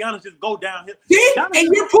supposed to let Giannis just go downhill. And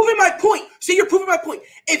you're proving my point. See, you're proving my point.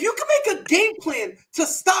 If you can make a game plan to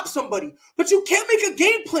stop somebody, but you can't make a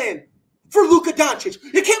game plan for Luka Doncic.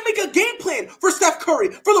 You can't make a game plan for Steph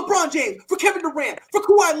Curry, for LeBron James, for Kevin Durant, for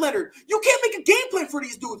Kawhi Leonard. You can't make a game plan for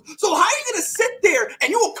these dudes. So how are you going to sit there and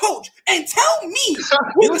you a coach and tell me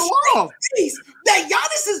with a straight face that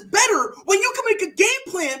Giannis is better when you can make a game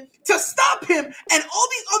plan to stop him and all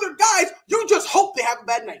these other guys, you just hope they have a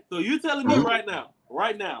bad night. So you telling me right now,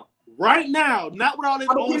 not with all this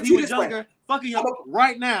old people younger, fucking young,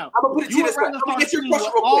 right now. I'm going to put it to you this way. I'm going to get your question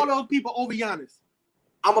real quick. All those people over Giannis.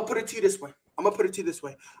 I'm going to put it to you this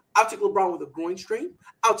way. I'll take LeBron with a groin strain.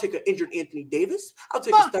 I'll take an injured Anthony Davis. I'll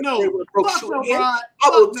take a Steph Curry with a broken shoe hand. I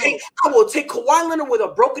will take Kawhi Leonard with a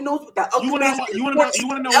broken nose with that ugly mask. You want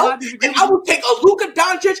to know why I disagree? And I will take a Luka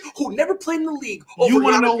Doncic who never played in the league. You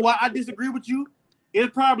want to know why I disagree with you?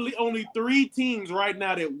 It's probably only 3 teams right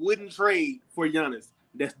now that wouldn't trade for Giannis.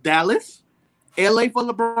 That's Dallas, LA for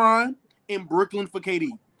LeBron, and Brooklyn for KD.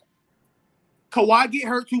 Kawhi get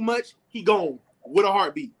hurt too much, he gone with a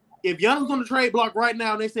heartbeat. If Giannis on the trade block right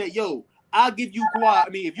now and they said, yo, I'll give you Kawhi.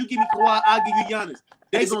 If you give me Kawhi, I'll give you Giannis.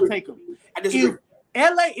 They're going to take him.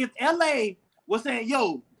 If LA was saying,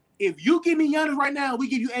 yo, if you give me Giannis right now, we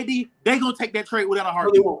give you AD, they're going to take that trade without a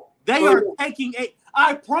heartbeat. They are taking a.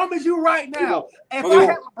 I promise you right now, if I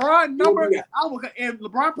had LeBron number, I would, and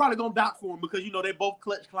LeBron probably going to vouch for him because, they both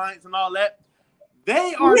clutch clients and all that.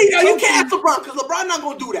 They are. You can't ask LeBron because LeBron not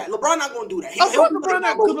going to do that. LeBron's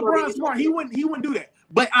smart. He wouldn't do that.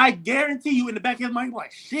 But I guarantee you, in the back of his mind,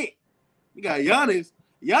 like, shit, you got Giannis.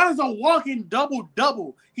 Giannis a walking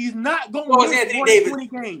double-double. He's not going So to is miss Anthony more than Davis. 20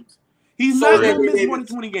 games. He's So not is going to Anthony miss Davis. more than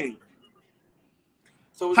 20 games.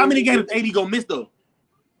 So is How many Anthony games is AD going to miss, though?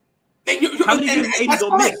 Davis. How many games is AD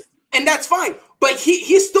going to miss? And that's fine. But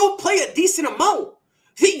he still play a decent amount.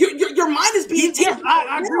 Your mind is being taken. Yes,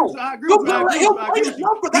 I agree with you. I agree with you. I agree with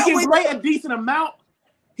you. He can play a decent amount.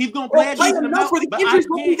 He's going to play a decent amount. For the injuries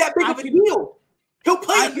won't be that big of a deal. He'll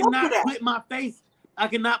play enough for that. I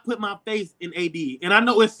cannot put my faith in AD. And I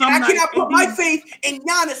know it's some I nights cannot put AD my faith in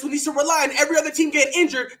Giannis, who needs to rely on every other team getting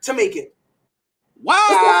injured to make it.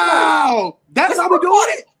 Wow. That's how we're doing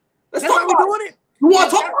it. Let's That's talk how we're about doing it. You want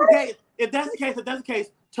to talk about it? If that's the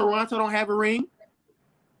case, Toronto don't have a ring.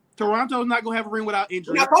 Toronto's not gonna have a ring without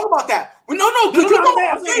injury. We're not talking about that. No. If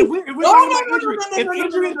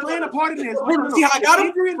injury is playing a part in this, See how I got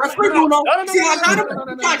him? See how I got him?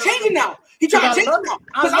 He's trying to change it now. He's trying to change it now.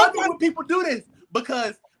 I love it when people do this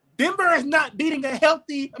because Denver is not beating a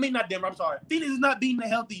healthy. I mean, not Denver. I'm sorry. Phoenix is not beating a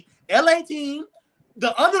healthy LA team,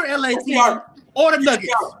 the other LA team, or the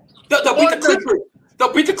Nuggets. They'll beat the Clippers.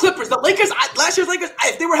 They'll beat the Clippers. The Lakers, last year's Lakers,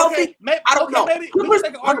 if they were healthy, I don't know. Maybe we can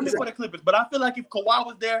take an argument for the Clippers, but I feel like if Kawhi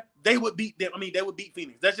was there, they would beat them. I mean, they would beat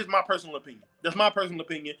Phoenix. That's just my personal opinion. That's my personal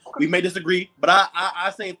opinion. We may disagree, but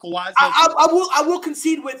I say if Kawhi's healthy, I will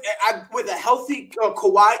concede with a healthy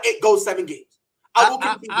Kawhi, it goes 7 games. I will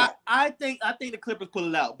concede that. I think the Clippers pull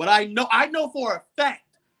it out, but I know for a fact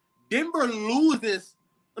Denver loses.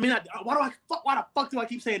 I mean, why the fuck do I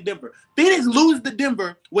keep saying Denver? Phoenix loses to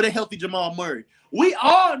Denver with a healthy Jamal Murray. We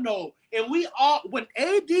all know, and when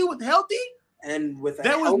AD was healthy, and with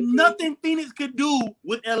there was nothing Phoenix could do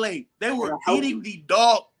with LA. They were beating the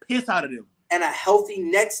dog piss out of them. And a healthy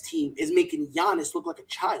Nets team is making Giannis look like a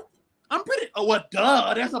child. I'm pretty. Oh, well,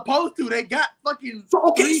 duh. They're supposed to. They got fucking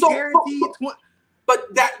guaranteed.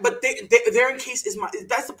 But their in case is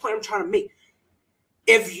that's the point I'm trying to make.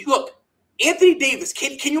 If you look, Anthony Davis,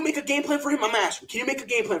 can you make a game plan for him? I'm asking. Can you make a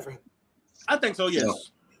game plan for him? I think so. Yes. No.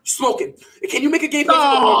 Smoking. Can you make a game plan for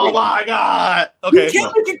him? Oh my God. Okay. You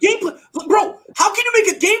can't make a game plan. Bro, how can you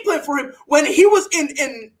make a game plan for him when he was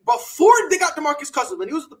in before they got DeMarcus Cousins, when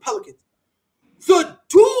he was with the Pelicans? The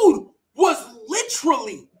dude was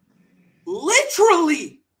literally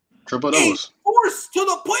triple doubles. Force to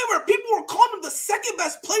the point where people were calling him the second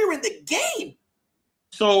best player in the game.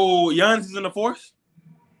 So Giannis is in the force?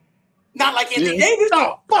 Not like Anthony Davis.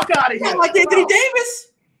 No, fuck out of here. Not like Anthony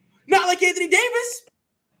Davis. Not like Anthony Davis.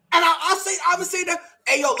 And I would say that,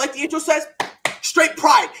 hey, yo, like the intro says, straight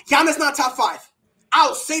pride. Giannis not top 5.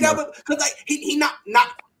 I'll say that because he not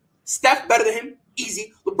Steph better than him,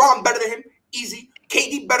 easy. LeBron better than him, easy.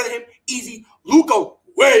 KD better than him, easy. Luka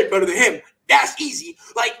way better than him. That's easy.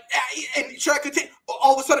 Like, and sure I could take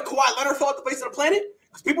all of a sudden Kawhi Leonard fell off the face of the planet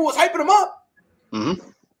because people was hyping him up. Mm-hmm.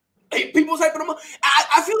 People was hyping him up.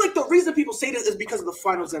 I feel like the reason people say this is because of the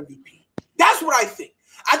Finals MVP. That's what I think.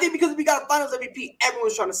 I think because we got a Finals MVP,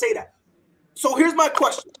 everyone's trying to say that. So here's my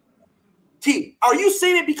question. T, are you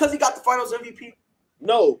saying it because he got the Finals MVP?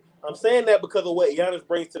 No, I'm saying that because of what Giannis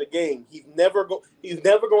brings to the game. He's never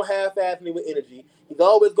gonna half-ass me with energy. He's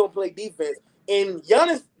always gonna play defense. And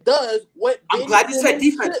Giannis does what I'm glad you said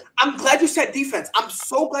defense. I'm glad you said defense. I'm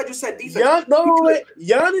so glad you said defense.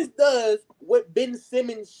 Giannis does what Ben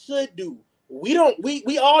Simmons should do. We all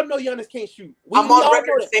know Giannis can't shoot. I'm on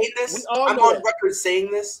record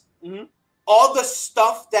saying this. Mm-hmm. All the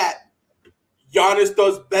stuff that Giannis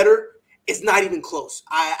does better is not even close.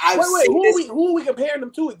 Who are we comparing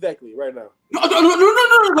them to exactly right now? No!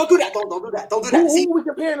 Don't do that. Don't do that. Who are we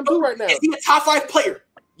comparing them to right now? Is he a top 5 player?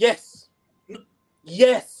 Yes.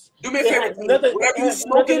 Do me a favor. Whatever you're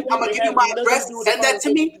smoking, I'm gonna give you my address. Send that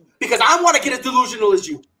to me because I want to get as delusional as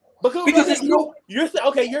you. Because there's no. You're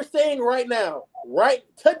saying right now, right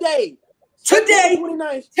today, September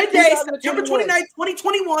 29th,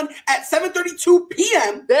 2021 at 7:32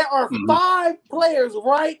 p.m. There are 5 players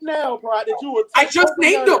right now, Pride, that you were. I just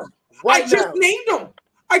named them. I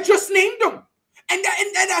just named them. And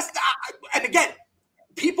that's and again,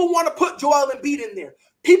 people want to put Joel Embiid in there.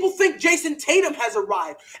 People think Jason Tatum has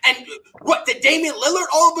arrived. And what, did Damian Lillard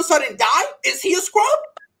all of a sudden die? Is he a scrub?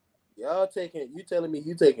 You telling me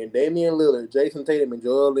you taking Damian Lillard, Jason Tatum, and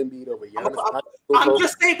Joel Embiid over Giannis? I'm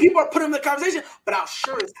just saying people are putting him in the conversation, but I'll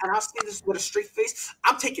say this with a straight face.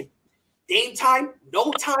 I'm taking Dame time,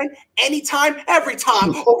 no time, anytime, every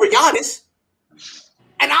time over Giannis.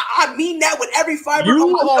 And I mean that with every fiber.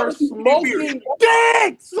 You are smoking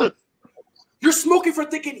dicks. You're smoking for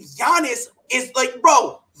thinking Giannis is like,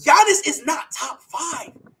 bro, Giannis is not top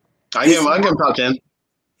 5. I give him top 10.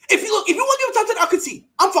 If you want to give him top 10, I'll concede.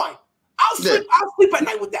 I'm fine. I'll sleep at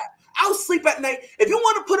night with that. I'll sleep at night. If you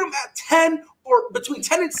want to put him at 10 or between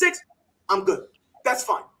 10 and 6, I'm good. That's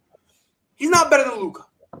fine. He's not better than Luka.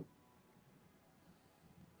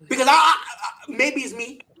 Because maybe it's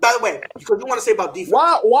me. By the way, because you want to say about defense.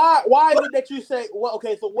 Why did that you say? Well,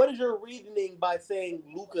 okay, so what is your reasoning by saying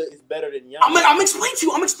Luka is better than Giannis? I'm explaining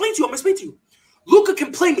to you. Luka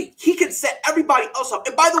can play me. He can set everybody else up.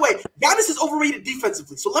 And by the way, Giannis is overrated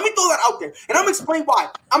defensively. So let me throw that out there. And I'm explaining why.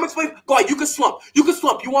 Go ahead, you can slump. You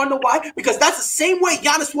want to know why? Because that's the same way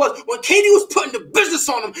Giannis was when KD was putting the business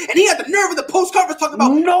on him. And he had the nerve of the post conference talking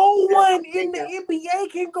about no one in the NBA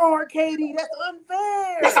can guard KD. That's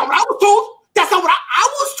unfair. That's not what I was told. That's not what I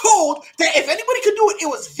was told. That if anybody could do it, it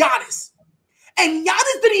was Giannis. And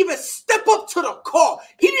Giannis didn't even step up to the call.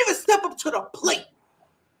 He didn't even step up to the plate.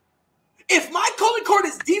 If my calling card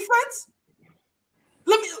is defense,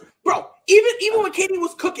 even when KD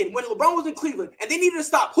was cooking, when LeBron was in Cleveland and they needed to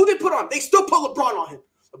stop, who they put on? They still put LeBron on him.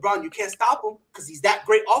 LeBron, you can't stop him because he's that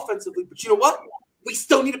great offensively. But you know what? We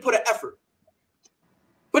still need to put an effort.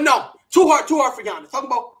 But no, too hard for Giannis. Talk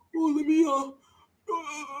about,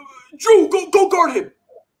 Drew, go guard him.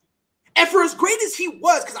 And for as great as he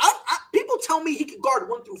was, because people tell me he can guard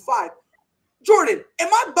 1 through 5. Jordan, am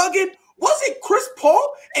I bugging? Was it Chris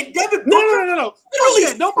Paul and Devin Booker? No.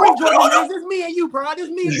 Literally, don't bring Jordan. This is me and you, bro. This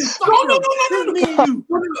is me and you.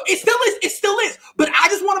 No. It still is. But I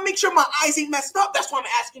just want to make sure my eyes ain't messed up. That's why I'm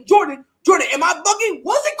asking Jordan. Jordan, am I bugging?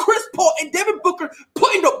 Was it Chris Paul and Devin Booker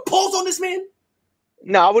putting the balls on this man?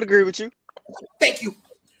 No, I would agree with you. Thank you.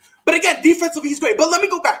 But again, defensively, he's great. But let me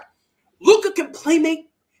go back. Luka can play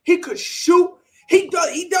make. He could shoot. He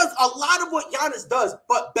does a lot of what Giannis does,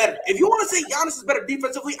 but better. If you want to say Giannis is better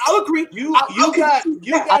defensively, I'll agree.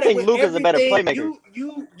 I think Luka's a better playmaker.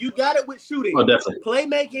 You got it with shooting. Oh, definitely.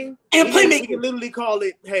 Playmaking. We can literally call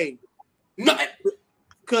it, hey. No.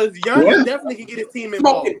 Because Giannis definitely can get his team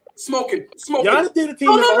involved. Smoking. Giannis did a team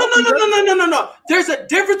No. There's a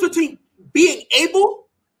difference between being able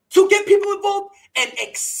to get people involved and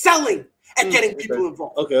excelling at getting people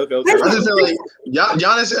involved. Okay. I just feel like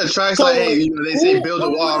Giannis attracts they say build a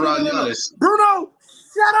wall around Giannis. Bruno,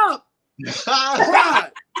 shut up.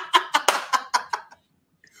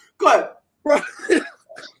 Go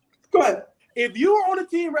ahead. If you were on a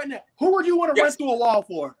team right now, who would you want to run through a wall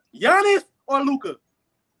for? Giannis or Luka?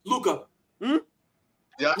 Luka.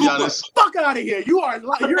 Giannis. Fuck out of here. You're lying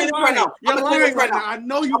right now. You're lying right now. I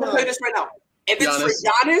know you're going to play this right now. If it's for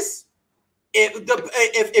Giannis,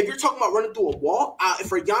 if you're talking about running through a wall,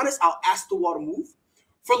 for Giannis, I'll ask the wall to move.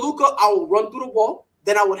 For Luka, I will run through the wall.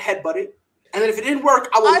 Then I would headbutt it. And then if it didn't work,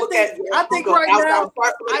 I would look at. I think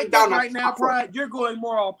right now, Pride, you're going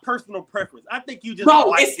more on personal preference. I think you just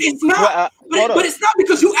it's not. But it's not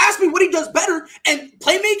because you asked me what he does better, and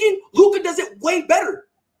playmaking, Luka does it way better,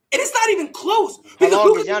 and it's not even close because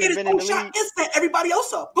Luka can get his own shot and set everybody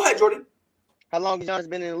else up. Go ahead, Jordan. How long has Giannis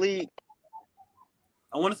been in the league?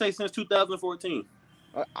 I want to say since 2014.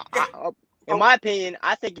 In my opinion,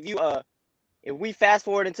 I think if we fast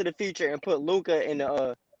forward into the future and put Luka in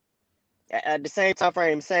the at the same time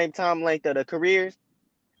frame, same time length of the careers,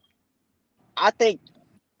 I think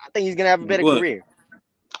he's gonna have a better career.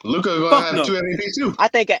 Luka gonna have 2 MVPs too. I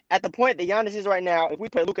think at the point that Giannis is right now, if we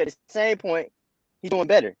put Luka at the same point, he's doing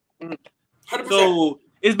better. 100%. So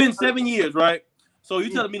it's been 7 years, right? So you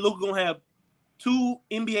telling me Luka gonna have 2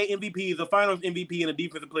 NBA MVPs, a Finals MVP, and a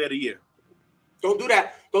Defensive Player of the Year? Don't do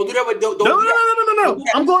that. Don't do that. No.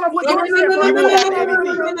 I'm going off what Jordan said.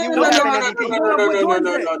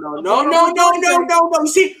 No.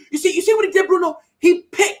 You see what he did, Bruno? He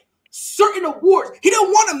picked certain awards. He didn't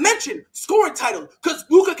want to mention scoring titles because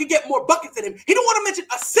Luka could get more buckets than him. He didn't want to mention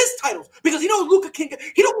assist titles because he knows Luka can get.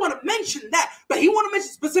 He don't want to mention that, but he want to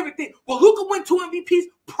mention specific things. Will Luka win 2 MVPs?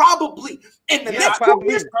 Probably. In the next 2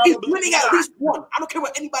 years, he's winning at least 1. I don't care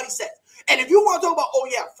what anybody says. And if you want to talk about,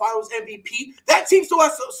 Finals MVP, that team still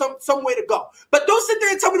has some way to go. But don't sit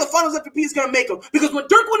there and tell me the Finals MVP is going to make him. Because when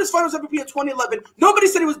Dirk won his Finals MVP in 2011, nobody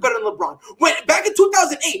said he was better than LeBron. Back in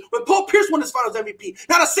 2008, when Paul Pierce won his Finals MVP,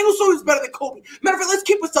 not a single soul was better than Kobe. Matter of fact, let's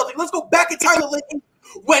keep it Celtic. Let's go back in time.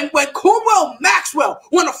 When Cornwell Maxwell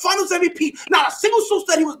won a Finals MVP, not a single soul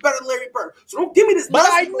said he was better than Larry Bird. So don't give me this. But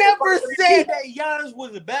I never said that Giannis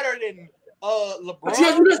was better than LeBron. I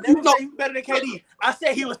never said he was better than KD. I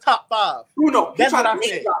said he was top 5. Bruno, that's what I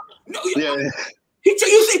said. He tried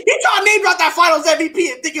to name drop that Finals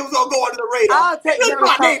MVP and think it was gonna go under the radar. I'll take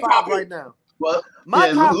Giannis top 5 right now. Well,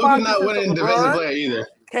 my top 5 not winning defensive player either.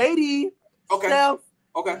 KD, Steph,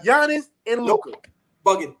 Giannis, and Luka.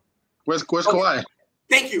 Bugging. Where's Kawhi?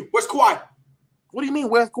 Thank you. Where's Kawhi? What do you mean,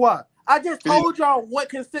 where's Kawhi? I just told y'all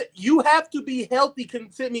what you have to be healthy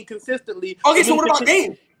consistently. Okay, so what about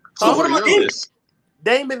Dame? So what about this?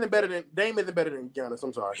 Dame isn't better than Giannis.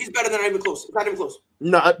 I'm sorry. He's better than not even close. It's not even close.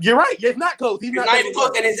 No, you're right. It's not close. He's not even close,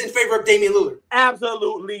 and it's in favor of Damian Lillard.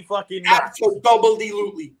 Absolutely fucking not.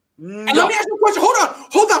 Absolutely. No. And let me ask you a question. Hold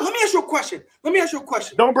on. Let me ask you a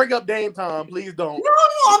question. Don't bring up Dame Time, please don't. No.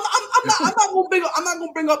 I'm not gonna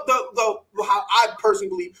bring up the how I personally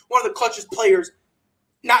believe one of the clutchest players,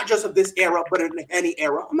 not just of this era, but in any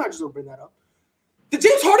era. I'm not just gonna bring that up. Did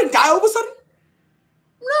James Harden die all of a sudden?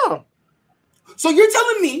 No. So you're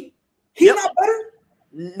telling me he's not better?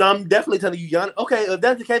 No, I'm definitely telling you, Giannis. Okay, if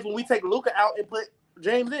that's the case, when we take Luka out and put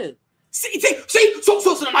James in. See, so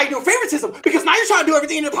now you're doing favoritism because now you're trying to do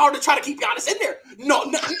everything in your power to try to keep Giannis in there. No.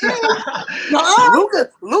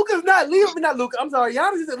 Luka's not leaving. Not Luka. I'm sorry,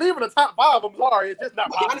 Giannis isn't leaving the top 5. I'm sorry, it's just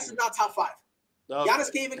not. Giannis is not top 5. Okay.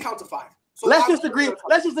 Giannis can't even count to 5. So let's just agree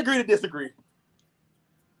to disagree.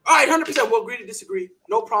 All right, 100%. We'll agree to disagree.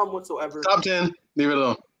 No problem whatsoever. Top 10. Leave it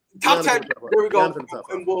alone. Top 10. There we go.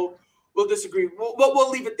 And we'll disagree. We'll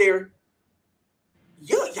leave it there.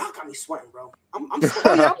 Y'all got me sweating, bro. I'm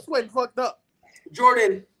sweating. I'm sweating fucked up.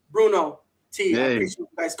 Jordan, Bruno, T, I appreciate you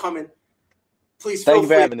guys coming. Please feel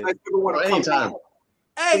free. Anytime.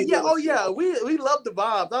 Hey, we love the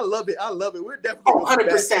vibes. I love it. We're definitely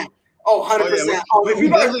 100%. 100%. We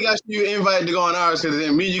definitely got you invited to go on ours because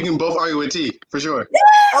then you can both argue with T for sure. Yeah,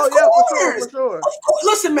 for sure. Of course.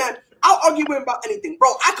 Listen, man, I'll argue with him about anything, bro.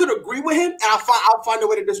 I could agree with him, and I'll find a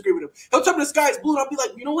way to disagree with him. He'll tell me the sky is blue, and I'll be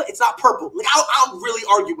like, you know what? It's not purple. Like I'll really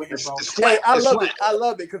argue with him, bro. Hey, I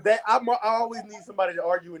love it because I always need somebody to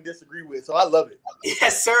argue and disagree with, so I love it.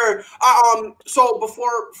 Yes, sir. So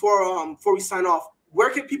before we sign off, where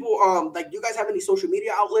can people do you guys have any social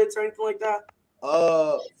media outlets or anything like that?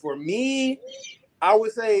 For me, I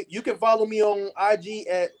would say you can follow me on IG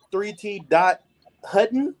at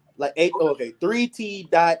 3t.hutton, like 3t.hutton.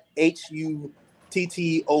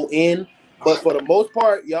 But for the most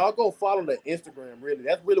part, y'all go follow the Instagram. Really,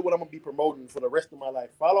 that's really what I'm gonna be promoting for the rest of my life.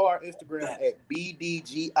 Follow our Instagram at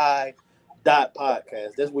bdgi.podcast.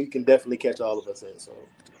 That's where you can definitely catch all of us in. So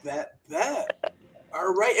that.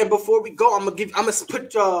 All right, and before we go, I'm gonna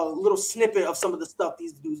put a little snippet of some of the stuff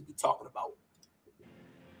these dudes be talking about.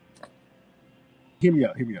 Hear me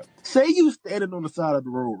out. Say you standing on the side of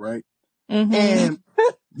the road, right? Mm-hmm. And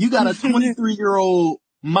you got a 23-year-old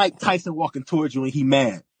Mike Tyson walking towards you and he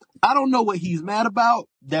mad. I don't know what he's mad about.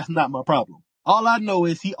 That's not my problem. All I know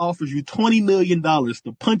is he offers you $20 million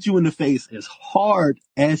to punch you in the face as hard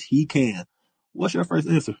as he can. What's your first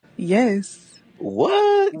answer? Yes.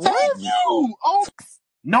 What? Thank you. Oh.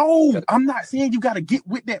 No, I'm not saying you got to get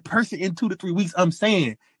with that person in 2 to 3 weeks. I'm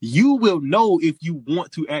saying you will know if you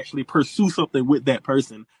want to actually pursue something with that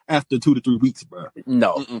person after 2 to 3 weeks, bro.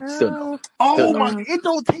 No, still no. Oh my, it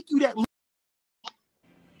don't take you that long.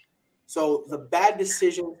 So the Bad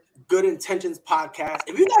Decision, Good Intentions podcast.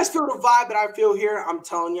 If you guys feel the vibe that I feel here, I'm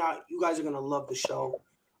telling y'all, you guys are going to love the show.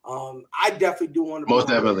 I definitely do want to. Most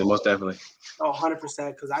definitely. Oh, 100%.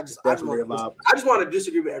 Because I just want to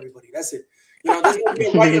disagree with everybody. That's it. You know, there's going to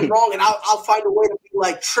be right and wrong, and I'll find a way to be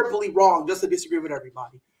like triply wrong just to disagree with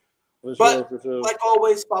everybody. For sure. Like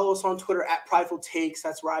always, follow us on Twitter at Prideful Takes.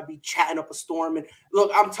 That's where I be chatting up a storm. And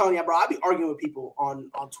look, I'm telling you, bro, I be arguing with people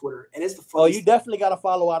on Twitter, and it's the funniest. Oh, you definitely got to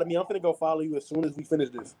follow out of me. I'm gonna go follow you as soon as we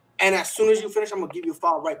finish this. And as soon as you finish, I'm gonna give you a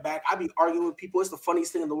follow right back. I be arguing with people. It's the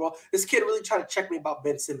funniest thing in the world. This kid really tried to check me about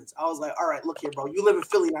Ben Simmons. I was like, all right, look here, bro. You live in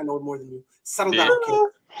Philly, and I know more than you. Settle down,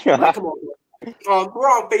 kid. Like, come on, bro. We're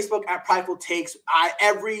on Facebook at Prideful Takes.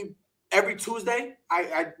 Every Tuesday,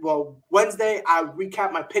 Wednesday, I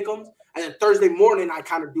recap my pick'ems, and then Thursday morning, I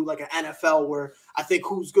kind of do like an NFL where I think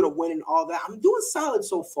who's gonna win and all that. I'm doing solid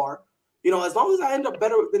so far. You know, as long as I end up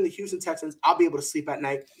better than the Houston Texans, I'll be able to sleep at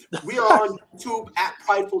night. We are on YouTube at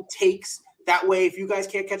Prideful Takes. That way, if you guys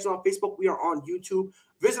can't catch it on Facebook, we are on YouTube.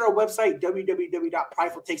 Visit our website,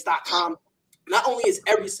 www.pridefultakes.com. Not only is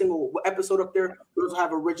every single episode up there, we also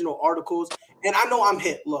have original articles. And I know I'm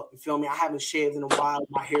hit. Look, you feel me? I haven't shaved in a while.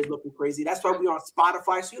 My hair's looking crazy. That's why we're on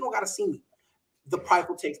Spotify, so you don't got to see me. The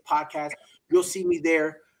Prideful Takes podcast. You'll see me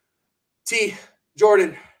there. T,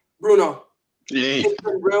 Jordan, Bruno. Yeah. It's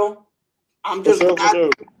been real. I'm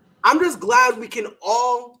just glad we can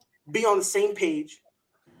all be on the same page.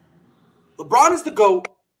 LeBron is the GOAT,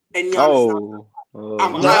 and Giannis is not.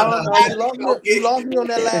 I'm glad. You lost me on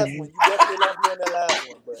that last one. You definitely lost me on that last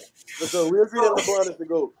one. But so we agree that LeBron is the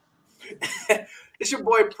GOAT. It's your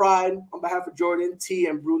boy Pride. On behalf of Jordan, T,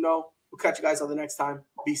 and Bruno, we'll catch you guys on the next time.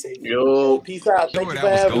 Be safe. Yo, peace out. Thank you for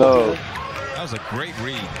having me. That was a great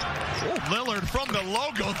read. Lillard from the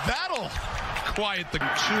logo. That'll quiet the 2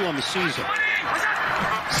 on the season.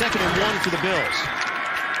 2nd and 1 for the Bills.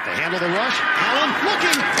 They handle the rush. Allen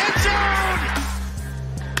looking, end zone!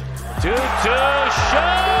 2-2,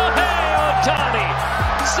 Shohei Ohtani.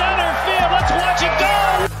 Center field, let's watch it go!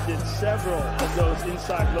 Did several of those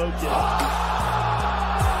inside low kicks.